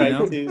steaks, you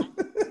know?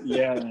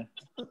 Yeah.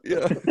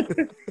 Yeah.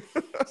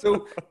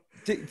 So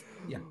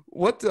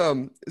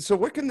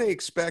what can they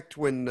expect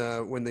when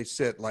they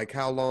sit? Like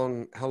how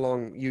long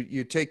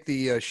you take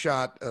the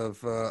shot of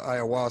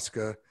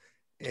ayahuasca,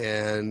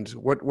 and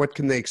what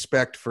can they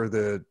expect for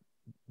the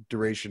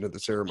duration of the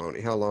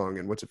ceremony? How long,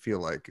 and what's it feel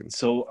like? And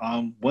so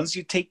once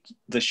you take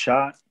the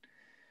shot,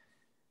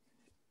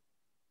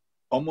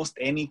 almost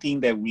anything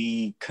that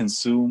we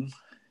consume,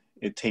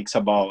 it takes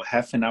about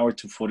half an hour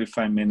to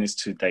 45 minutes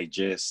to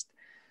digest.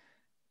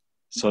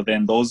 So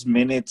then those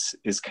minutes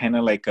is kind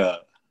of like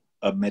a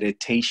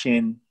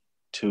meditation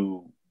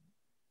to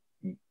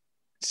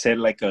set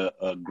like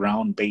a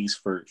ground base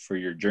for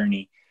your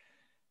journey.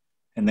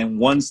 And then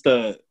once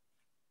the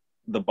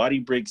body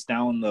breaks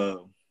down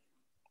the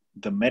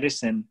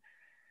medicine,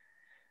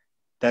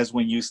 that's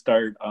when you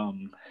start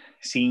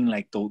seeing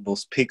like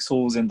those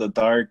pixels in the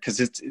dark,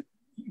 because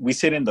we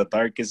sit in the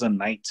dark. It's a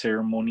night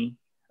ceremony,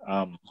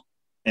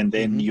 and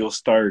then you'll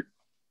start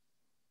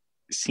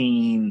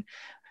seeing.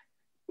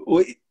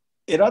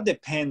 It all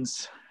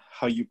depends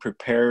how you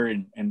prepare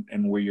and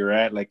where you're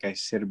at, like I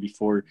said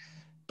before.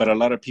 But a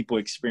lot of people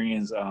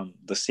experience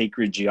the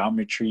sacred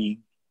geometry.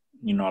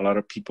 You know, a lot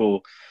of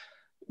people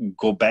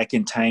go back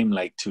in time,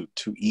 like to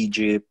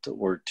Egypt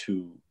or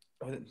to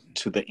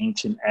the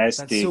ancient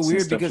Aztecs. That's so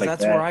weird, because like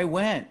that's that. where I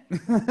went.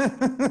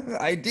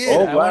 I did.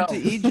 Oh, I wow. went to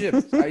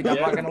Egypt. I'm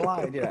not gonna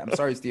lie. Yeah, I'm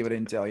sorry, Steve. I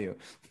didn't tell you.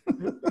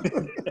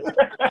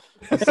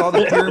 I saw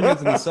the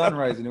pyramids and the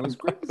sunrise, and it was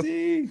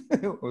crazy.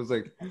 It was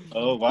like,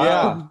 oh wow,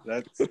 yeah,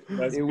 that's it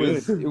good.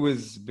 It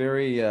was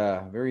very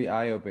very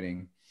eye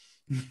opening.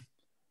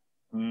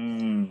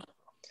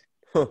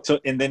 So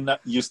and then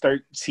you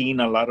start seeing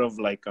a lot of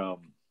like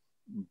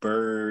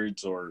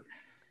birds or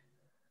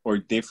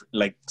different,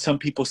 like some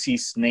people see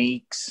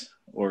snakes,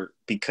 or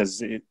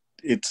because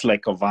it's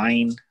like a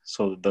vine.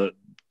 So the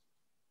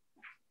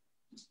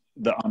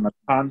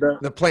anaconda,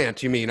 the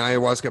plant, you mean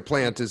ayahuasca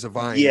plant is a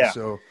vine? Yeah.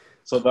 So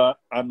the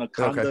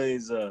anaconda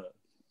is a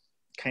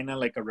kind of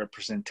like a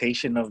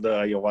representation of the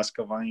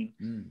ayahuasca vine.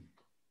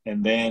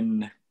 And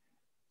then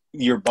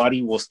your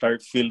body will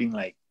start feeling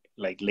like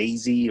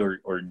lazy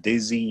or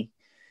dizzy.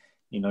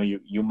 You know,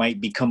 you might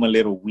become a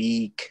little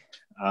weak.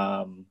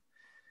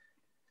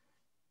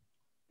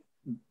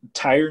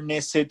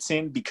 Tiredness sets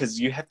in, because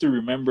you have to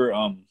remember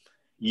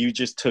you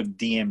just took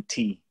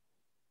DMT.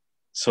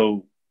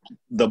 So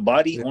the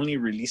body only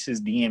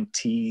releases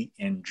DMT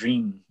in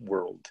dream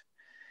world.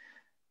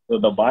 So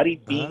the body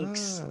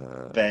thinks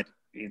that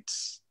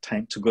it's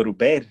time to go to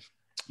bed,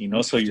 you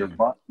know, so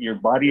your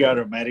body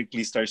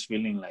automatically starts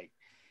feeling like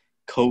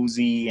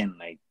cozy and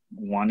like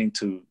wanting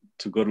to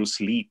go to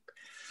sleep.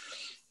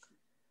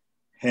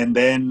 And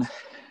then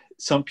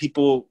some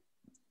people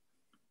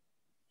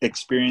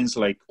experience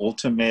like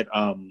ultimate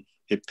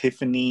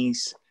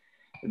epiphanies.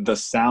 The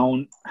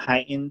sound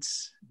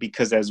heightens,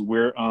 because as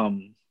we're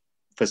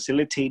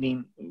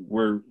facilitating,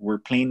 we're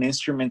playing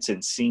instruments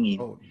and singing.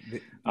 Oh,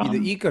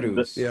 the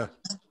Icarus.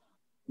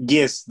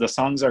 Yes, the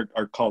songs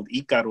are called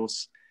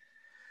Icaros.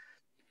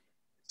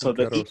 So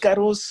the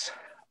Icaros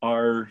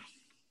are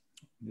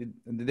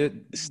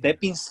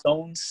stepping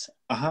stones.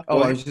 I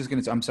was just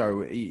gonna say, I'm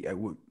sorry.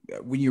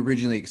 When you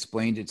originally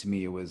explained it to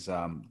me, it was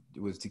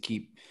to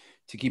keep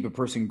a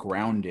person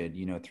grounded,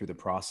 you know, through the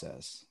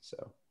process.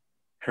 So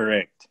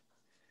correct.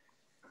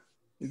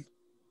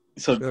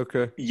 So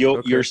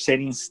you're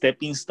setting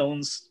stepping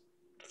stones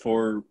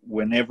for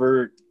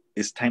whenever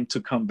it's time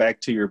to come back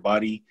to your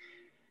body,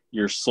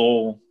 your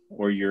soul,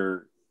 or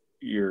your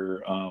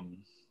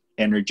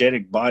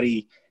energetic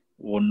body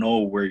will know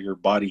where your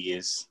body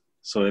is.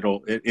 So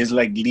it is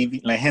like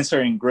leaving, like Hansel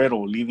and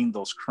Gretel leaving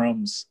those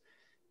crumbs,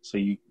 so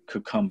you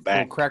could come back.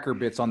 Little cracker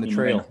bits on the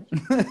trail.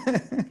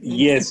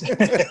 Yes.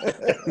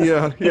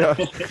 Yeah.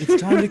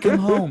 It's time to come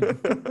home.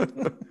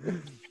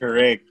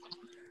 Correct.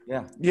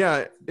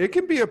 Yeah. It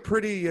can be a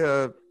pretty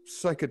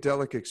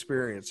psychedelic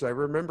experience. I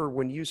remember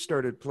when you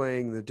started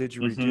playing the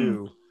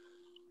didgeridoo,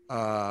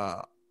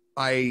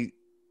 I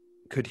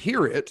could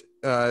hear it.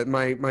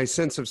 My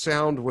sense of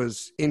sound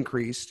was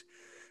increased.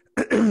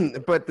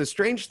 But the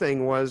strange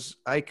thing was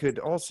I could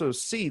also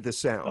see the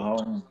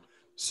sound.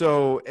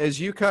 So as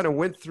you kind of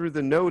went through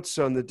the notes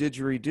on the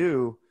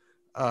didgeridoo,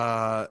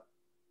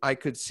 I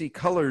could see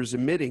colors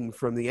emitting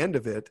from the end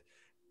of it,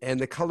 and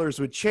the colors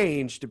would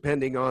change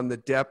depending on the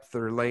depth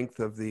or length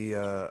of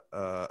the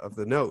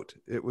note.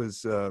 It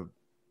was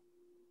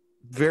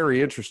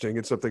very interesting.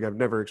 It's something I've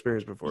never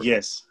experienced before.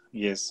 Yes,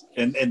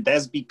 and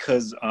that's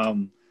because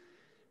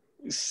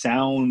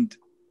sound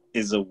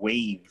is a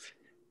wave,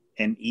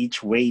 and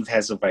each wave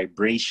has a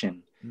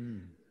vibration.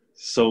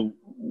 So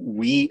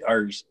we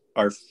are,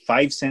 our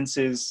five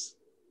senses,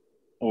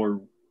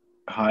 or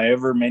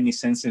however many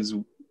senses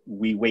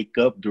we wake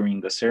up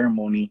during the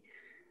ceremony,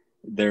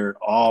 they're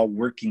all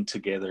working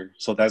together.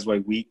 So that's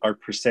why our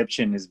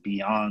perception is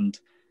beyond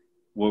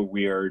what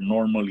we are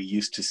normally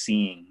used to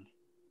seeing.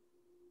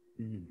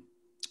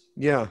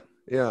 Yeah.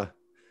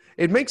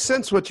 It makes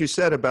sense what you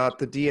said about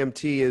the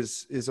DMT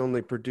is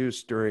only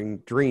produced during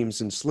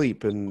dreams and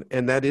sleep, and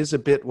that is a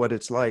bit what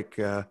it's like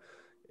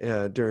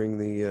during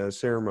the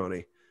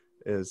ceremony.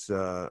 It's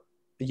kind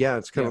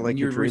of like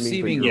you're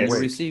dreaming, you're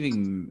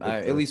receiving.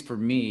 At least for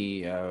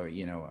me, I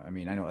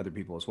mean, I know other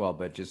people as well,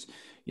 but just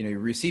you're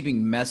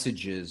receiving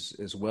messages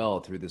as well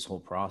through this whole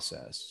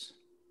process.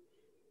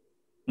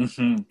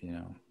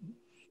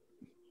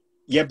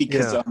 Yeah,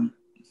 because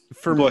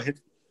go ahead.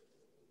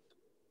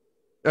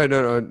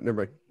 No, never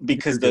mind.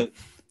 Because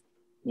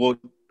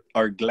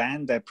our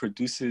gland that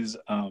produces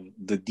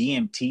the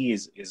DMT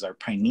is our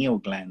pineal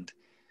gland.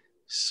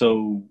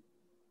 So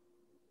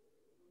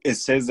it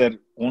says that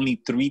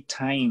only 3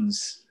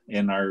 times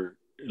in our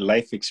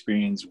life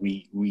experience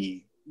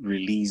we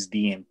release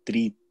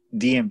DMT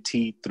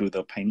through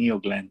the pineal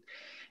gland,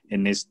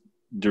 and it's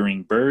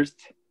during birth,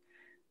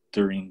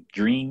 during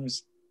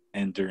dreams,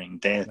 and during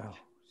death. Wow.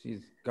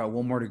 She's got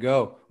one more to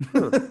go.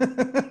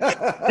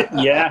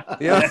 Yeah.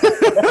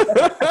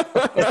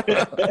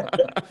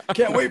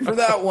 Can't wait for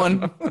that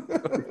one.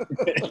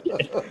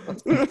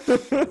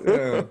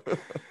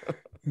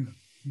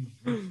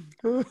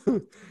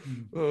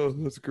 Oh,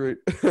 that's great.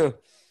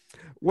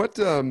 What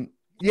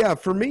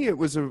for me it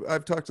was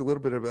I've talked a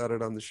little bit about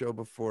it on the show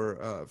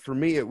before. For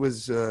me it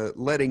was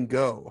letting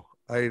go.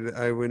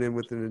 I went in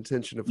with an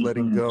intention of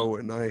letting go,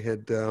 and I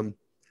had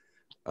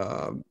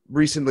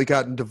recently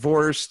gotten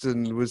divorced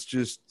and was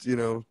just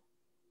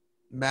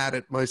mad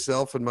at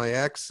myself and my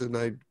ex, and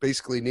I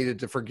basically needed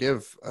to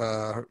forgive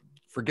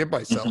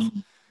myself.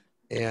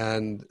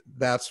 And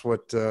that's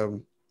what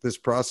this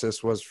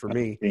process was for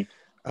me.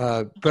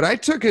 But I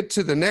took it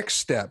to the next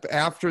step.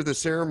 After the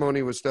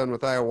ceremony was done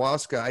with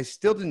ayahuasca, I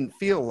still didn't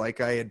feel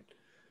like I had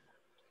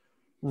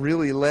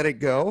really let it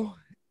go.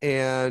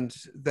 And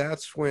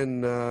that's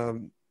when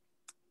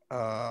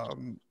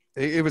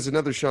it was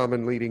another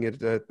shaman leading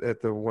it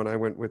at the one I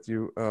went with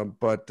you.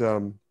 But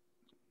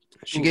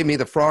she gave me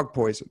the frog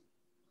poison.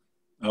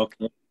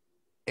 Okay.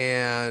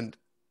 And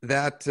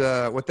that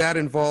what that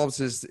involves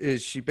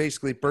is she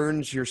basically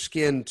burns your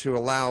skin to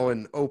allow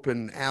an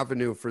open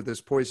avenue for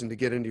this poison to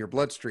get into your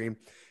bloodstream,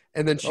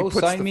 and then she puts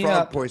the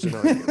frog poison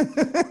on you.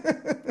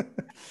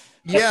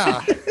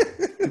 Yeah.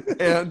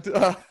 And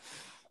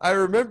I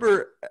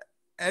remember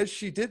as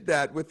she did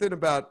that, within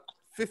about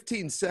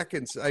 15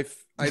 seconds, I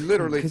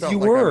literally felt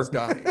like I was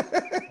dying.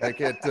 Like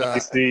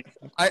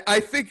I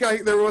think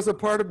there was a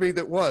part of me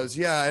that was,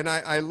 and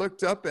I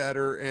looked up at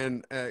her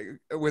and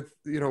with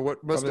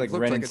what must have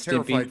looked like a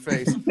terrified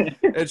face,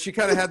 and she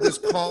kind of had this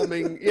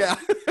calming,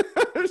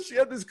 she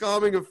had this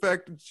calming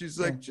effect, and she's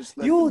like, "Just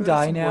let you'll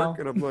die now." work.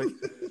 And I'm like,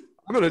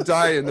 "I'm gonna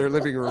die in their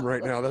living room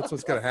right now. That's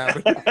what's gonna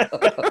happen."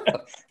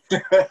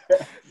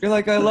 You're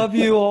like, "I love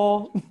you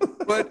all,"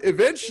 but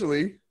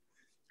eventually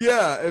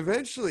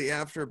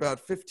after about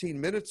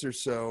 15 minutes or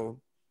so,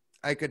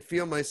 I could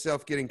feel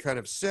myself getting kind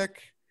of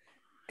sick.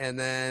 And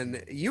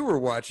then you were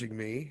watching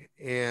me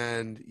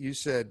and you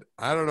said,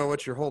 "I don't know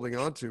what you're holding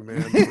on to,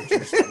 man.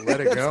 Just let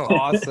it go."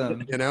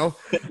 Awesome.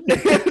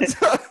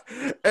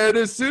 And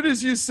as soon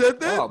as you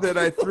said that, then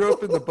I threw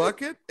up in the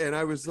bucket, and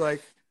I was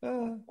like,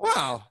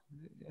 wow,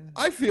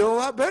 I feel a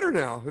lot better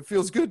now. It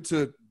feels good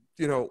to,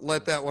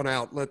 let that one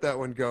out, let that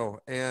one go.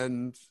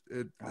 And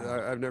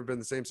I've never been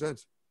the same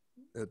since.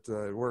 It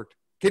worked.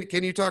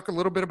 Can you talk a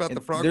little bit about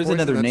the frog poison? There's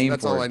another name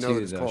that's for all it I know too,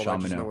 that it's called. I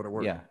just know what it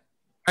works. Yeah.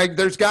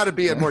 There's got to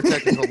be a more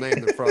technical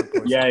name than frog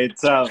poison. Yeah,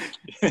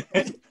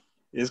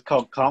 it's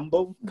called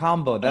combo.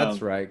 Combo,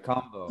 that's right,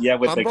 combo. Yeah,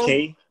 with combo? the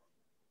K.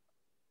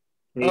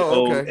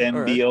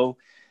 KOMBO.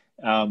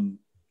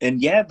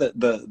 And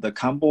the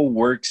combo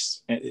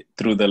works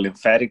through the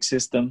lymphatic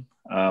system.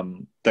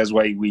 That's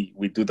why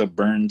we do the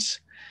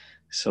burns,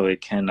 so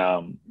it can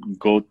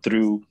go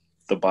through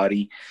the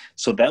body.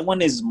 So that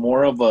one is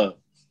more of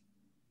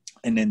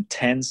an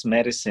intense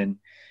medicine.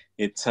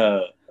 It's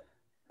a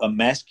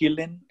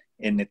masculine,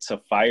 and it's a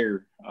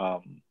fire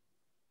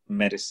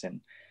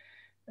medicine.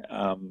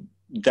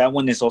 That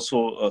one is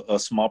also a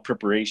small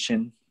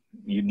preparation.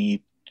 You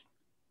need,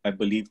 I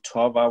believe,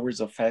 12 hours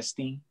of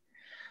fasting.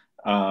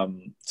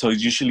 So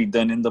it's usually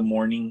done in the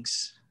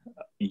mornings.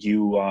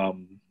 You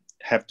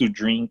have to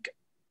drink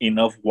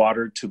enough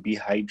water to be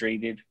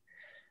hydrated.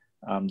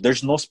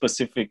 There's no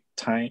specific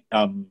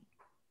time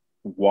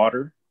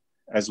water,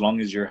 as long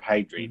as you're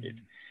hydrated.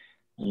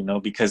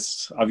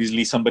 Because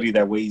obviously somebody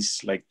that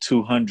weighs like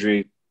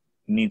 200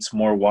 needs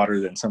more water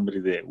than somebody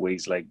that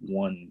weighs like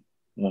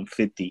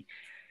 150.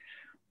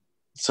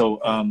 So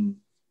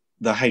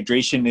the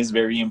hydration is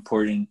very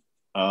important.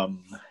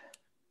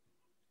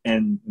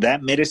 And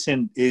that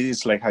medicine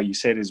is, like how you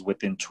said, is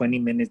within 20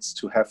 minutes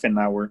to half an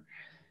hour,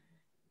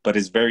 but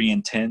it's very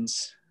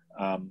intense.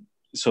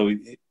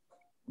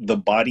 The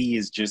body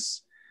is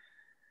just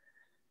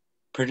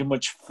pretty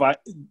much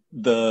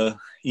the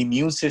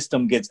immune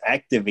system gets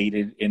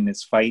activated, and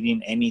it's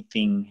fighting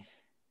anything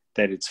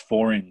that it's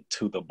foreign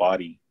to the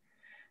body.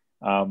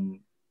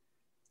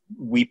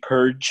 We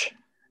purge.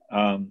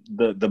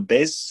 The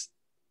best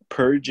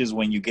purge is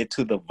when you get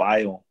to the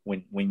vial,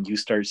 when you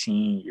start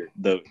seeing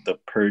the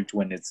purge,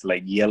 when it's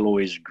like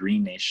yellowish,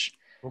 greenish.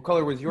 What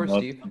color was yours,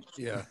 Steve?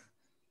 Yeah.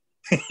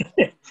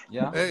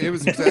 Yeah. It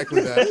was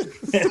exactly that.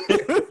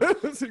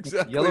 It was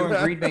exactly Yellow that.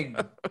 and green make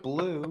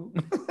blue.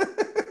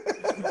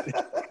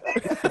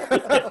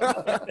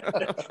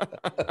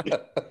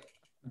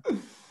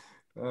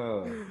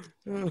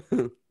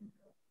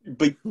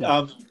 But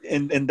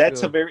and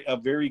that's a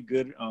very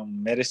good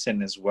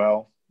medicine as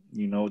well.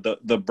 You know,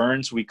 the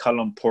burns, we call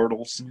them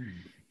portals,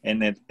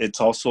 and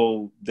it's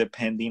also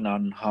depending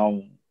on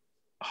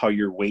how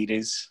your weight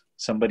is.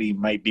 Somebody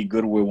might be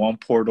good with one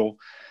portal,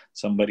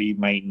 somebody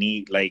might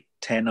need like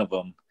 10 of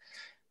them.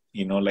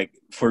 You know, like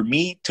for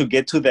me to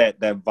get to that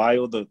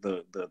vial,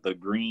 the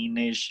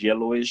greenish,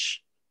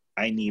 yellowish,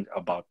 I need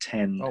about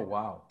 10. Oh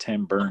wow,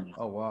 10 burns.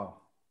 Oh wow,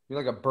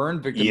 you're like a burn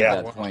victim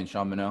at that point,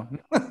 Shaman O.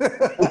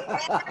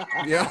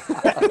 Yeah.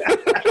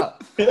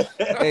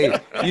 Hey,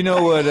 you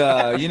know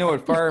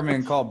what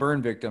firemen call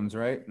burn victims,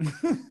 right?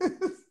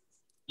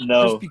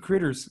 No. Crispy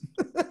critters.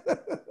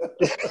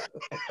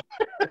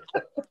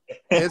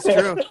 It's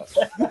true.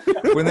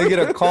 When they get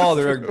a call,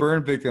 they're like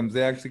burn victims.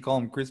 They actually call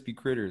them crispy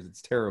critters.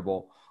 It's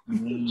terrible.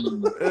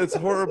 It's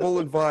horrible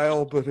and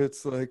vile, but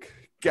it's like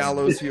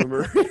gallows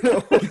humor. You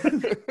know?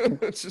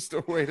 It's just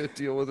a way to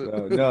deal with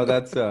it. No,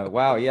 that's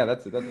wow. Yeah,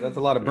 that's a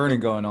lot of burning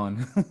going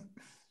on.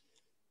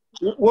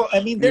 Well,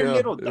 I mean, they're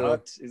little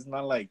dots. It's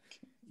not like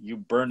you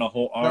burn a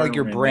whole arm. Not like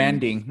you're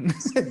branding.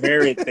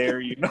 Smear it there,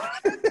 you know.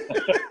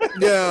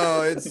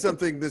 No, it's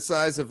something the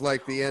size of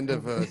like the end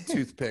of a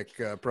toothpick,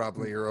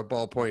 probably, or a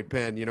ballpoint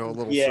pen. You know, a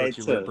little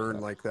circular burn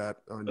like that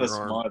on your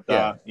arm.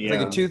 Yeah,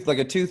 like a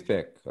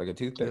toothpick.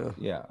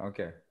 Yeah.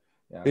 Okay.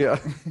 Yeah,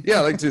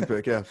 like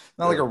toothpick. Yeah,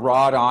 not like a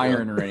wrought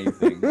iron or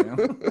anything. You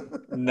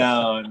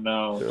know?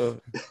 No.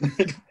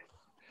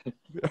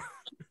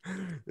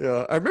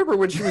 Yeah, I remember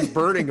when she was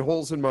burning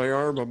holes in my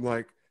arm. I'm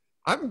like,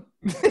 I'm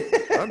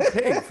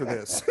paying for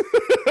this.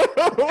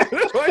 What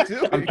am I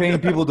doing? I'm paying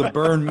people to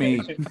burn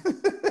me.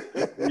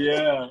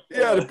 Yeah,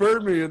 to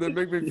burn me and then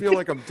make me feel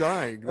like I'm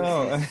dying.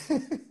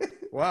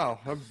 Wow,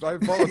 I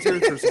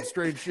volunteered for some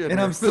strange shit.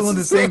 And I'm still in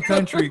the same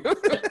country.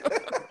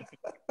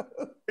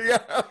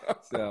 Yeah.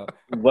 So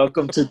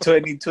welcome to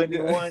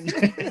 2021.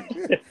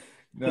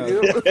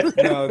 No.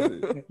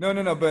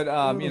 But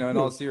you know, in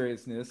all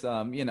seriousness,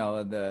 you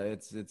know,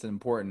 it's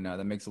important.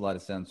 That makes a lot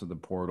of sense with the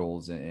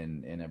portals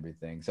and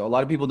everything. So a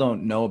lot of people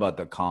don't know about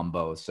the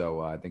combo. So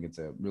I think it's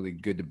a really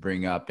good to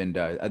bring up. And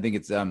I think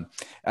it's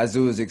as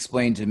it was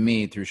explained to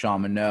me through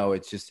Shaman O,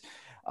 it's just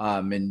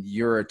and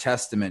you're a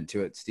testament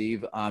to it,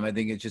 Steve. I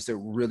think it's just a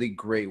really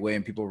great way,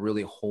 and people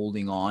really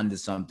holding on to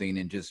something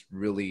and just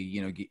really,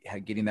 you know,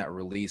 getting that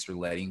release or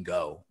letting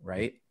go,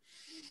 right?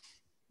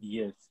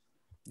 Yes.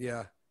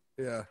 Yeah.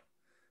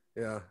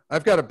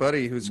 I've got a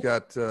buddy who's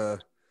got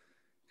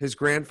his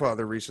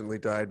grandfather recently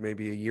died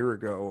maybe a year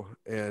ago,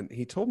 and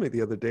he told me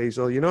the other day,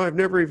 so, you know, I've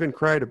never even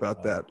cried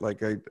about that.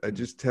 Like I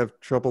just have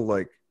trouble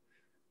like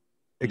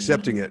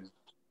accepting it.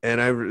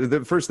 And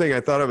the first thing I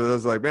thought of was, I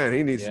was like, man,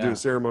 he needs to do a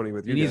ceremony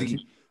with you guys.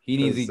 He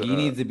needs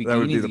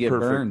to get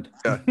burned.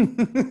 Yeah.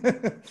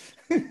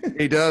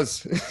 He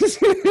does.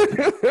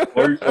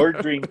 or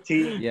drink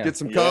tea. Yeah. Get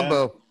some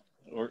combo.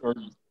 Or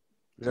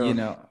you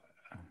know.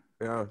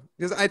 Yeah,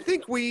 because I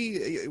think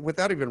we,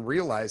 without even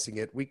realizing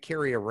it, we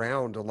carry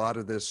around a lot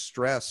of this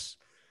stress,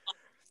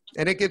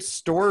 and it gets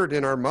stored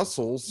in our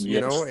muscles, you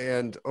know,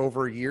 and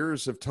over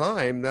years of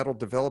time, that'll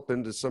develop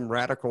into some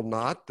radical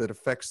knot that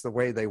affects the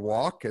way they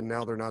walk, and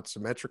now they're not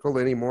symmetrical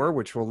anymore,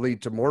 which will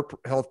lead to more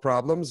health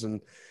problems.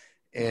 And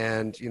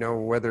you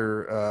know,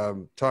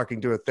 whether talking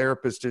to a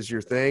therapist is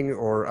your thing,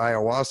 or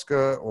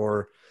ayahuasca,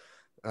 or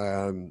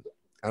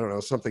I don't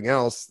know, something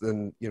else,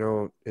 then, you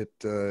know,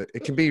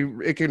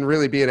 it can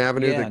really be an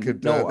avenue that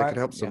could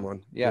help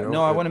someone. Yeah. You know?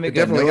 No, I want to make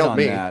a note on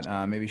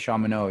that. Maybe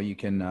Shaman O, you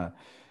can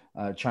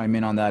chime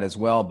in on that as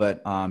well.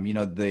 But, you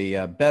know,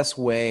 the best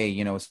way,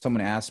 you know,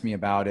 someone asked me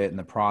about it and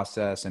the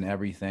process and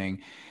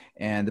everything.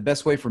 And the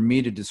best way for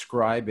me to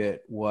describe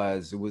it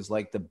was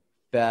like the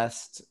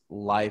best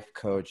life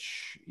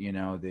coach, you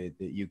know, that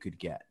you could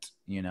get.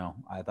 You know,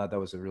 I thought that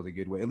was a really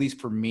good way, at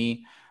least for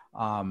me.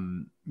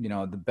 You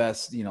know, the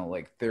best, you know,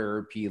 like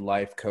therapy,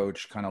 life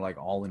coach, kind of like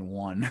all in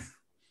one.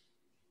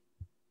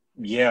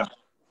 Yeah,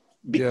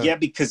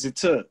 because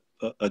it's a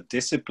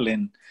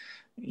discipline,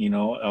 you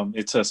know,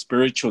 it's a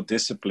spiritual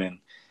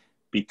discipline,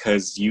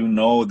 because you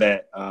know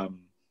that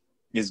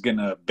it's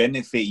gonna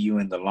benefit you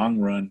in the long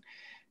run,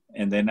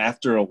 and then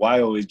after a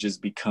while it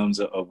just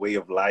becomes a way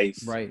of life,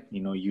 right?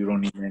 You know, you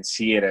don't even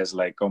see it as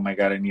like, oh my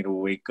God, I need to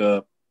wake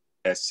up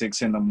at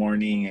 6 a.m.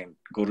 and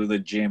go to the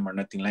gym or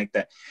nothing like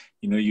that.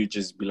 You know, you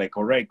just be like,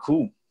 all right,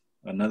 cool.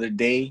 Another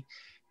day,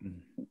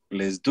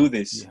 let's do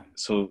this. Yeah.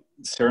 So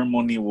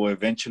ceremony will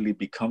eventually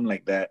become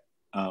like that.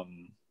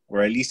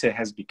 Or at least it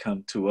has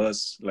become to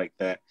us like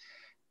that,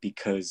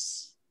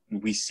 because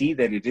we see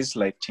that it is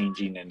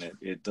life-changing and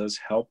it does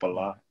help a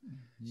lot.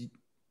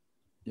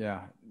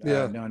 Yeah.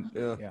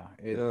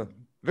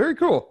 Very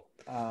cool.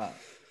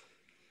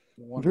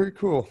 Very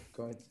cool.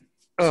 Go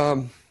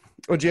ahead.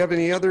 Do you have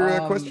any other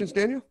questions,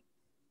 Daniel?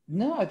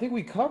 No, I think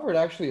we covered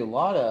actually a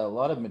lot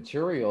of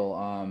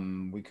material.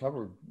 We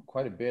covered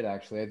quite a bit,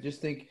 actually. I just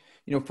think,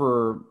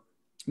 for,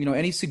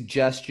 any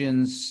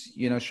suggestions,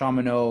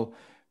 Shaman O,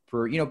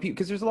 for,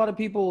 because there's a lot of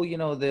people,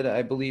 that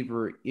I believe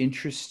are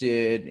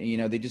interested,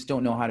 they just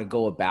don't know how to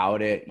go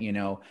about it,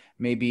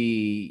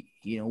 maybe,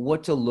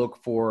 what to look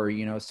for,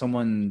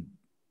 someone,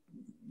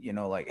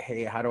 like,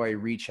 hey, how do I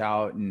reach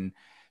out and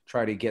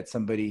try to get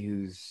somebody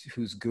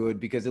who's good?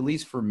 Because at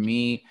least for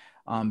me,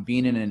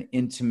 being in an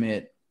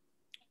intimate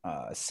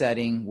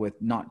setting with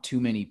not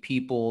too many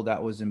people,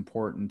 that was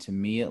important to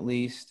me, at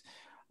least.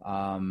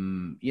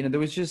 There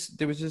was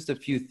just a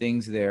few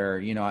things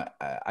there,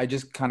 I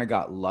just kind of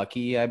got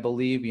lucky, I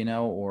believe,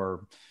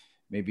 or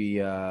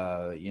maybe,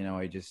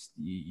 I just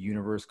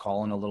universe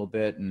calling a little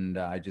bit, and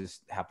I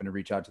just happened to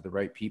reach out to the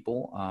right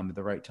people at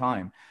the right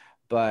time.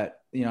 But,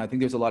 I think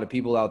there's a lot of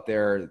people out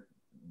there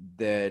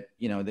that,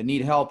 that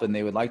need help and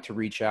they would like to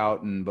reach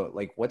out, but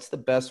like, what's the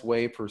best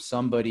way for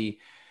somebody,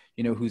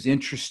 who's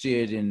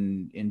interested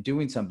in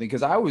doing something?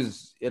 Because I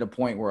was at a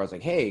point where I was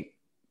like, hey,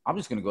 I'm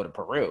just going to go to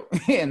Peru.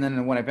 And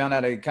then when I found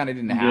out I kind of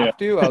didn't have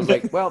to, I was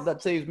like, well,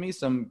 that saves me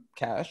some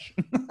cash.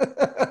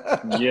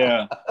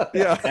 Yeah.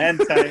 And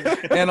time.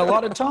 And a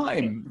lot of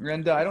time.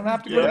 And I don't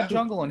have to go to the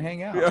jungle and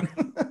hang out. Yeah.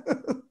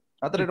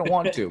 Not that I don't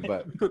want to,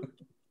 but.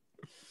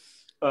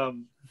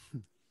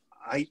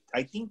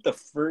 I think the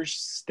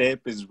first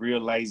step is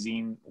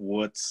realizing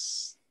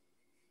what's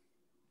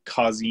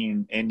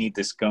causing any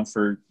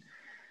discomfort,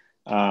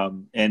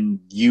 and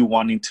you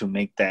wanting to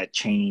make that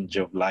change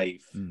of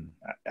life.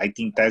 I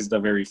think that's the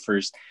very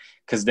first,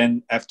 because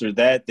then after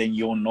that, then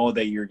you'll know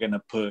that you're going to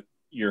put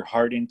your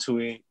heart into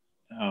it,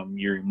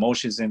 your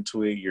emotions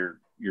into it, your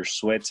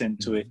sweats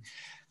into it.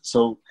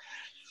 So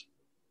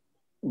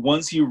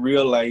once you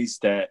realize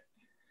that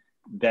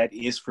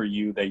is for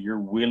you, that you're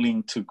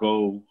willing to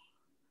go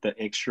the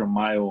extra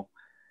mile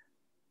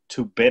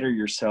to better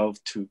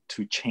yourself,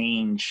 to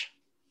change,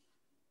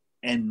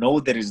 and know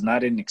that it's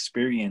not an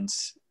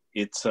experience,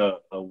 it's a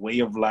way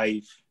of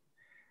life,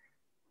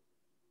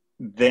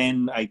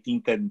 then I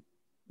think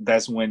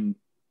that's when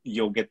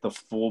you'll get the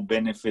full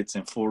benefits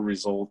and full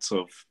results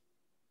of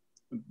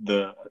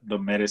the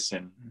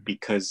medicine,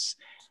 because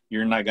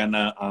you're not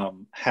gonna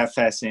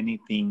half-ass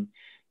anything.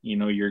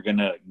 You're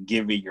gonna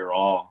give it your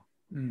all.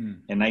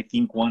 And I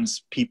think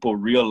once people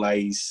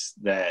realize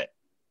that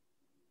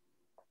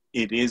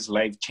it is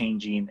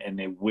life-changing and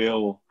it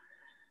will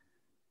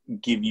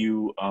give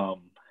you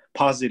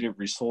positive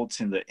results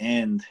in the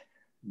end,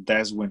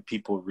 that's when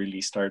people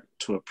really start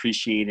to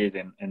appreciate it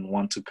and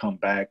want to come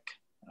back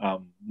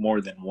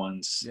more than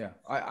once. Yeah,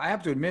 I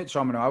have to admit,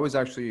 Shaman, I was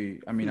a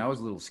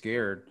little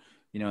scared,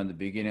 in the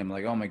beginning. I'm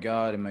like, oh my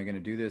God, am I going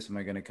to do this? Am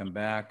I going to come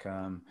back?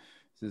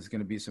 Is this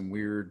going to be some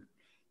weird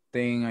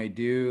thing I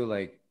do,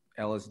 like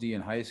LSD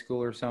in high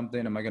school or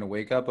something? Am I going to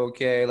wake up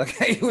okay? Like,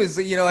 it was,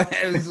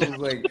 I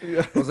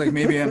was like,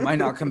 maybe I might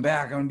not come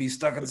back. I'm going to be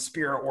stuck in the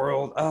spirit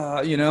world.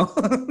 I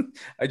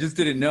just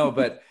didn't know.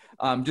 But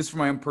just from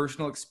my own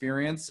personal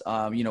experience,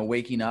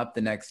 waking up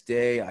the next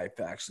day, I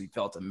actually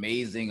felt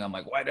amazing. I'm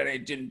like, why did I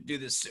didn't do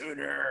this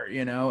sooner?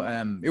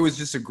 It was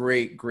just a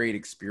great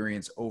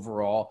experience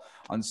overall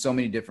on so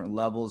many different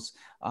levels.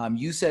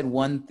 You said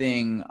one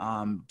thing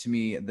to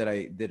me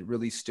that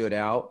really stood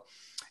out.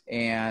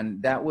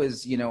 And that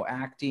was,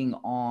 acting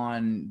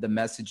on the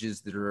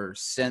messages that are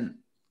sent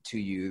to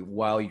you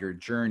while you're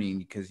journeying,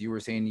 because you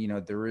were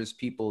saying, there is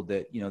people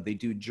that, they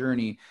do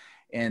journey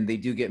and they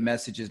do get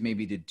messages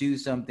maybe to do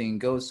something,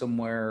 go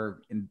somewhere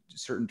in a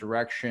certain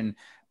direction,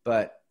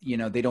 but,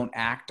 they don't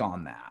act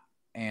on that.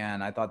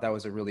 And I thought that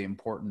was a really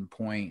important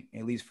point.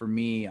 At least for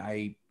me,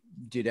 I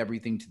did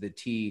everything to the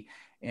T,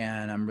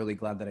 and I'm really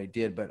glad that I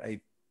did. But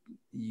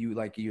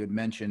like you had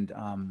mentioned,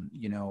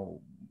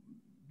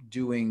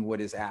 doing what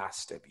is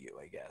asked of you,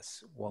 I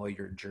guess, while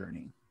you're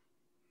journeying.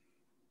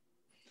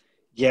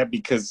 Yeah,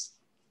 because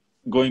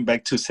going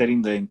back to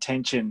setting the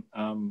intention,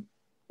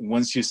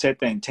 once you set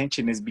the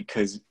intention, is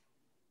because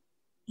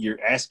you're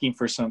asking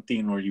for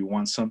something or you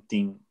want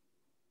something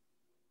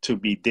to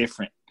be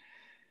different.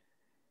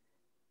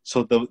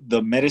 So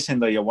the medicine,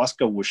 the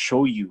ayahuasca, will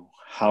show you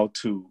how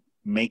to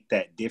make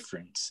that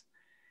difference.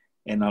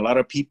 And a lot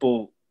of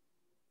people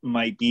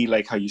might be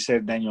like how you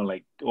said, Daniel,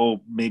 like, oh,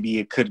 maybe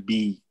it could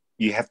be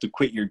you have to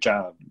quit your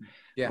job.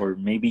 Yeah. Or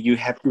maybe you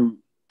have to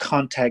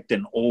contact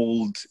an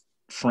old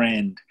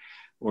friend,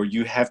 or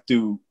you have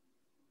to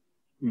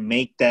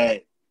make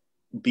that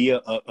be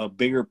a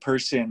bigger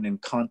person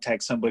and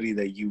contact somebody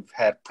that you've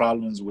had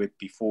problems with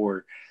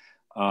before.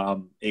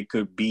 It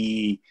could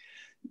be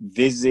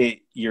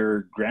visit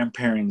your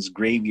grandparents'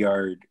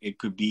 graveyard. It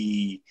could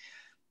be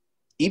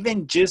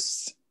even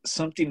just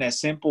something as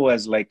simple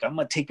as like, I'm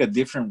gonna take a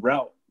different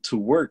route to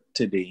work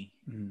today.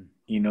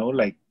 You know,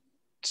 like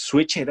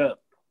switch it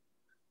up.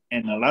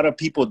 And a lot of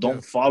people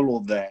don't follow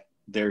that.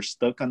 They're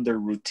stuck on their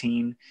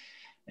routine.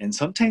 And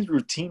sometimes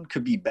routine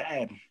could be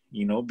bad,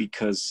 you know,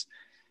 because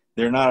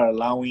they're not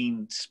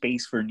allowing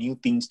space for new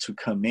things to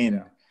come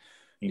in,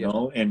 you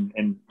know,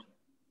 and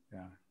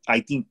I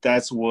think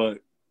that's what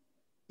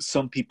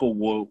some people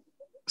will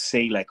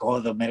say, like, oh,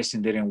 the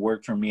medicine didn't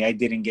work for me. I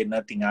didn't get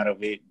nothing out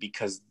of it,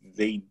 because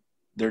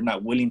they're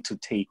not willing to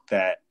take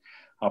that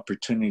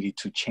opportunity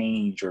to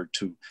change or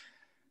to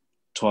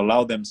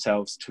allow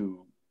themselves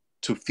to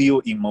feel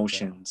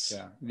emotions.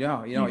 You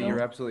know,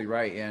 you're absolutely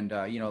right. And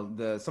you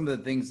know, some of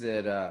the things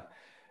that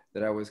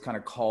I was kind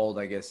of called,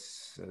 I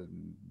guess,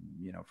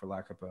 you know, for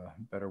lack of a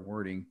better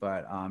wording,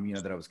 but you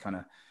know, that I was kind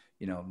of,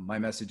 you know, my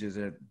messages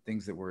and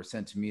things that were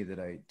sent to me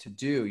to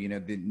do, you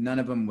know, none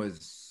of them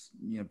was,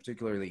 you know,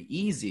 particularly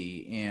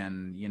easy.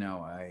 And, you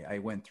know, I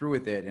went through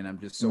with it, and I'm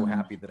just so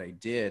happy that I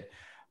did.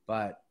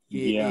 But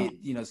it,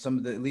 you know, some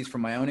of the, at least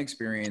from my own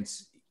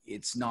experience,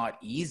 it's not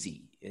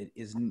easy. It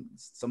isn't.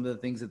 Some of the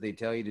things that they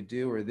tell you to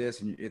do or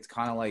this, and it's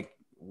kind of like,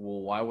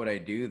 well, why would I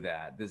do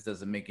that? This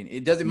doesn't make any,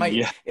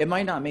 it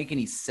might not make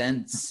any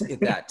sense at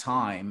that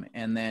time.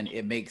 And then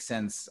it makes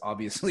sense,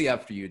 obviously,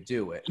 after you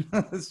do it.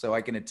 So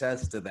I can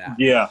attest to that.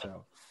 Yeah.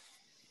 So.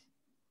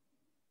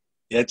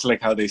 It's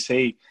like how they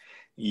say,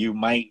 you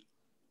might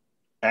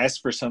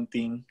ask for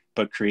something,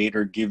 but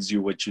Creator gives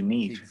you what you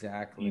need.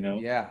 Exactly. You know?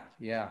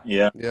 Yeah.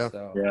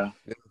 So,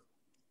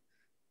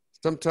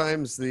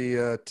 sometimes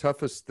the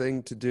toughest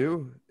thing to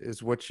do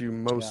is what you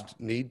most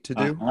need to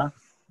do.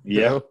 Yeah.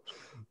 You know?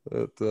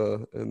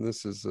 And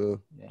this is an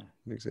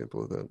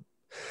example of that.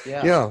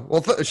 Yeah.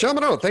 Well,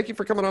 Shaman O, thank you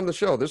for coming on the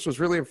show. This was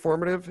really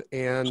informative.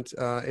 And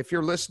if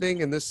you're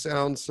listening and this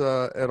sounds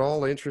at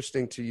all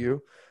interesting to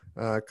you,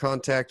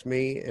 contact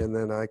me, and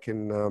then I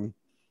can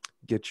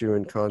get you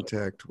in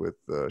contact with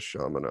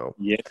Shaman O.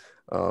 Yeah.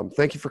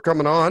 Thank you for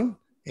coming on.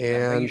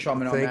 And thank you,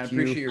 Shaman O, man. I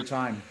appreciate your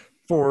time.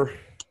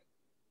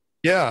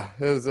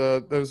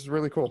 That was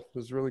really cool. It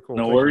was really cool.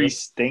 No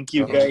worries. Thank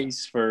you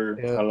guys for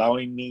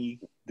allowing me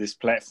this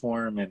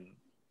platform, and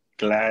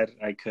glad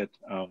I could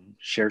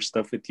share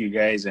stuff with you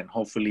guys, and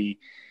hopefully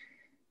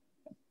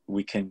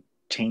we can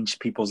change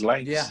people's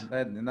lives. Yeah,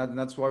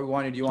 that's why we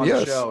wanted you on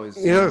the show, is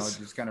you know,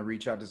 just kind of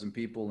reach out to some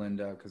people, and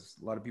because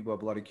a lot of people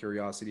have a lot of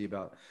curiosity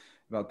about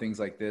things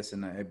like this,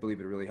 and I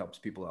believe it really helps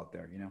people out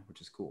there, you know,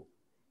 which is cool.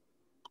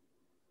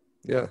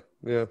 Yeah.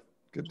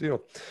 Good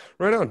deal.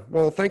 Right on.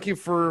 Well, thank you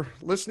for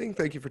listening.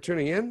 Thank you for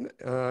tuning in.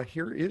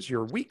 Here is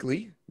your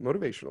weekly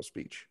motivational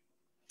speech.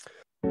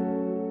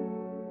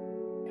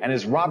 And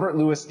as Robert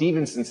Louis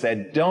Stevenson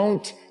said,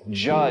 don't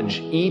judge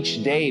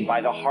each day by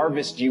the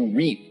harvest you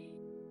reap,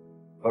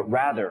 but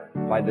rather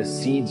by the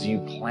seeds you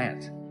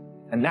plant.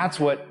 And that's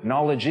what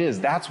knowledge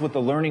is. That's what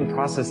the learning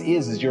process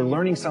is you're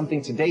learning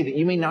something today that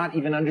you may not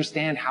even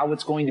understand how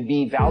it's going to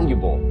be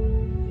valuable.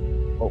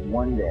 But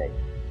one day,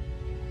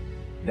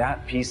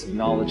 that piece of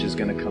knowledge is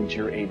going to come to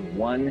your aid.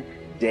 One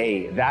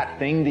day, that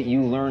thing that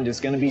you learned is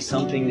going to be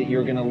something that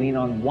you're going to lean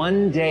on.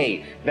 One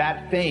day,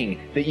 that thing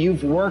that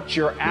you've worked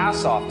your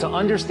ass off to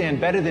understand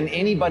better than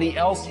anybody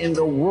else in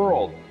the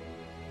world,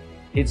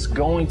 it's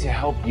going to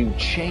help you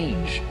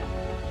change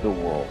the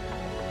world.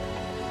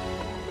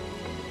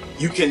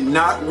 You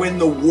cannot win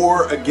the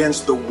war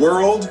against the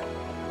world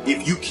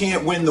if you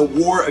can't win the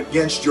war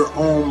against your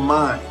own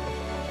mind.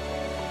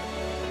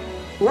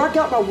 Where I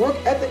got my work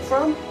ethic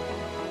from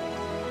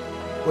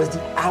was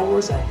the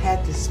hours I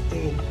had to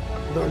spend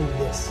learning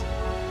this.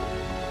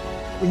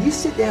 When you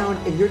sit down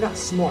and you're not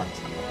smart,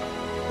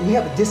 and you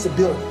have a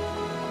disability,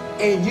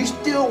 and you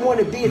still want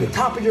to be at the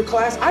top of your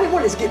class, I didn't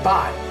want to just get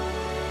by.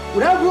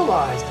 When I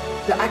realized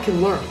that I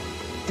can learn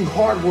through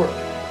hard work,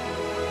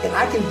 and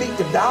I can beat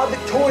the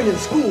valedictorian in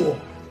school,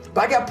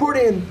 but I got put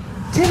in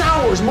 10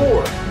 hours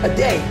more a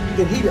day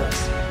than he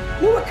does.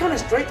 You know what kind of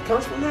strength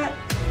comes from that?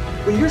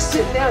 When you're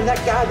sitting down,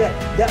 that guy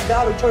that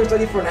valedictorian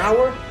studied for an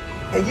hour,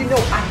 and you know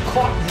I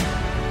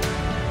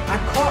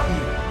caught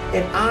you,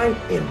 and I'm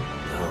in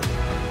dumb.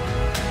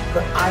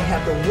 But I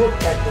have the work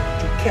ethic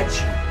to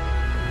catch you.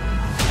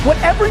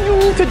 Whatever you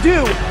need to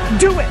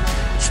do it.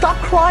 Stop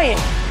crying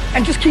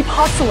and just keep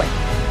hustling.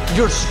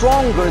 You're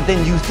stronger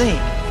than you think.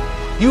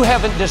 You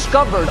haven't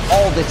discovered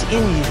all that's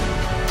in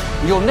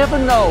you. You'll never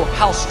know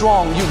how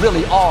strong you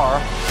really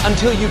are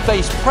until you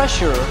face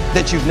pressure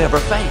that you've never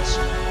faced.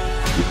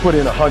 You put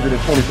in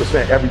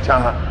 120% every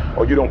time,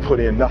 or you don't put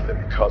in nothing.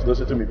 Because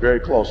listen to me very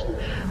closely.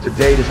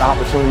 Today, this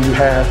opportunity you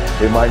have,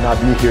 it might not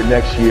be here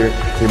next year.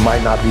 It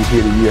might not be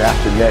here the year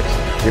after next.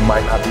 It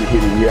might not be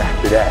here the year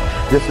after that.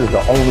 This is the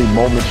only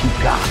moment you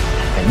got,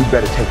 and you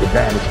better take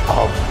advantage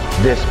of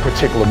this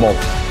particular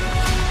moment.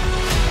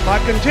 By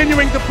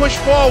continuing to push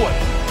forward,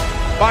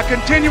 by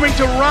continuing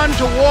to run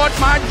toward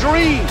my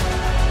dream,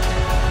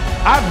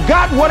 I've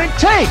got what it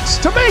takes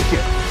to make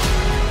it.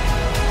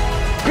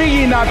 Be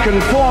ye not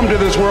conformed to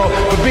this world,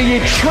 but be ye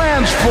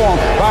transformed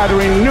by the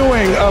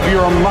renewing of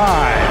your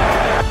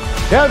mind.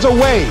 There's a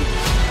way.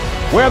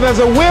 Where there's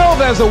a will,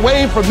 there's a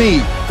way for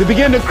me to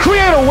begin to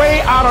create a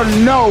way out of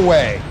no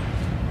way.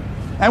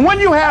 And when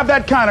you have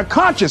that kind of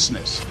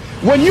consciousness,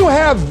 when you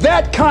have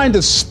that kind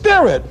of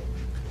spirit,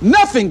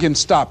 nothing can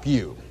stop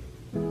you.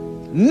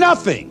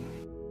 Nothing.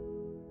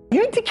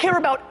 You need to care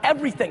about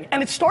everything,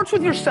 and it starts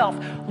with yourself.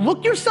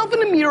 Look yourself in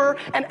the mirror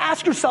and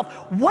ask yourself,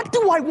 what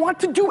do I want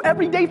to do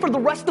every day for the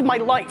rest of my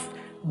life?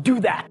 Do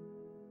that.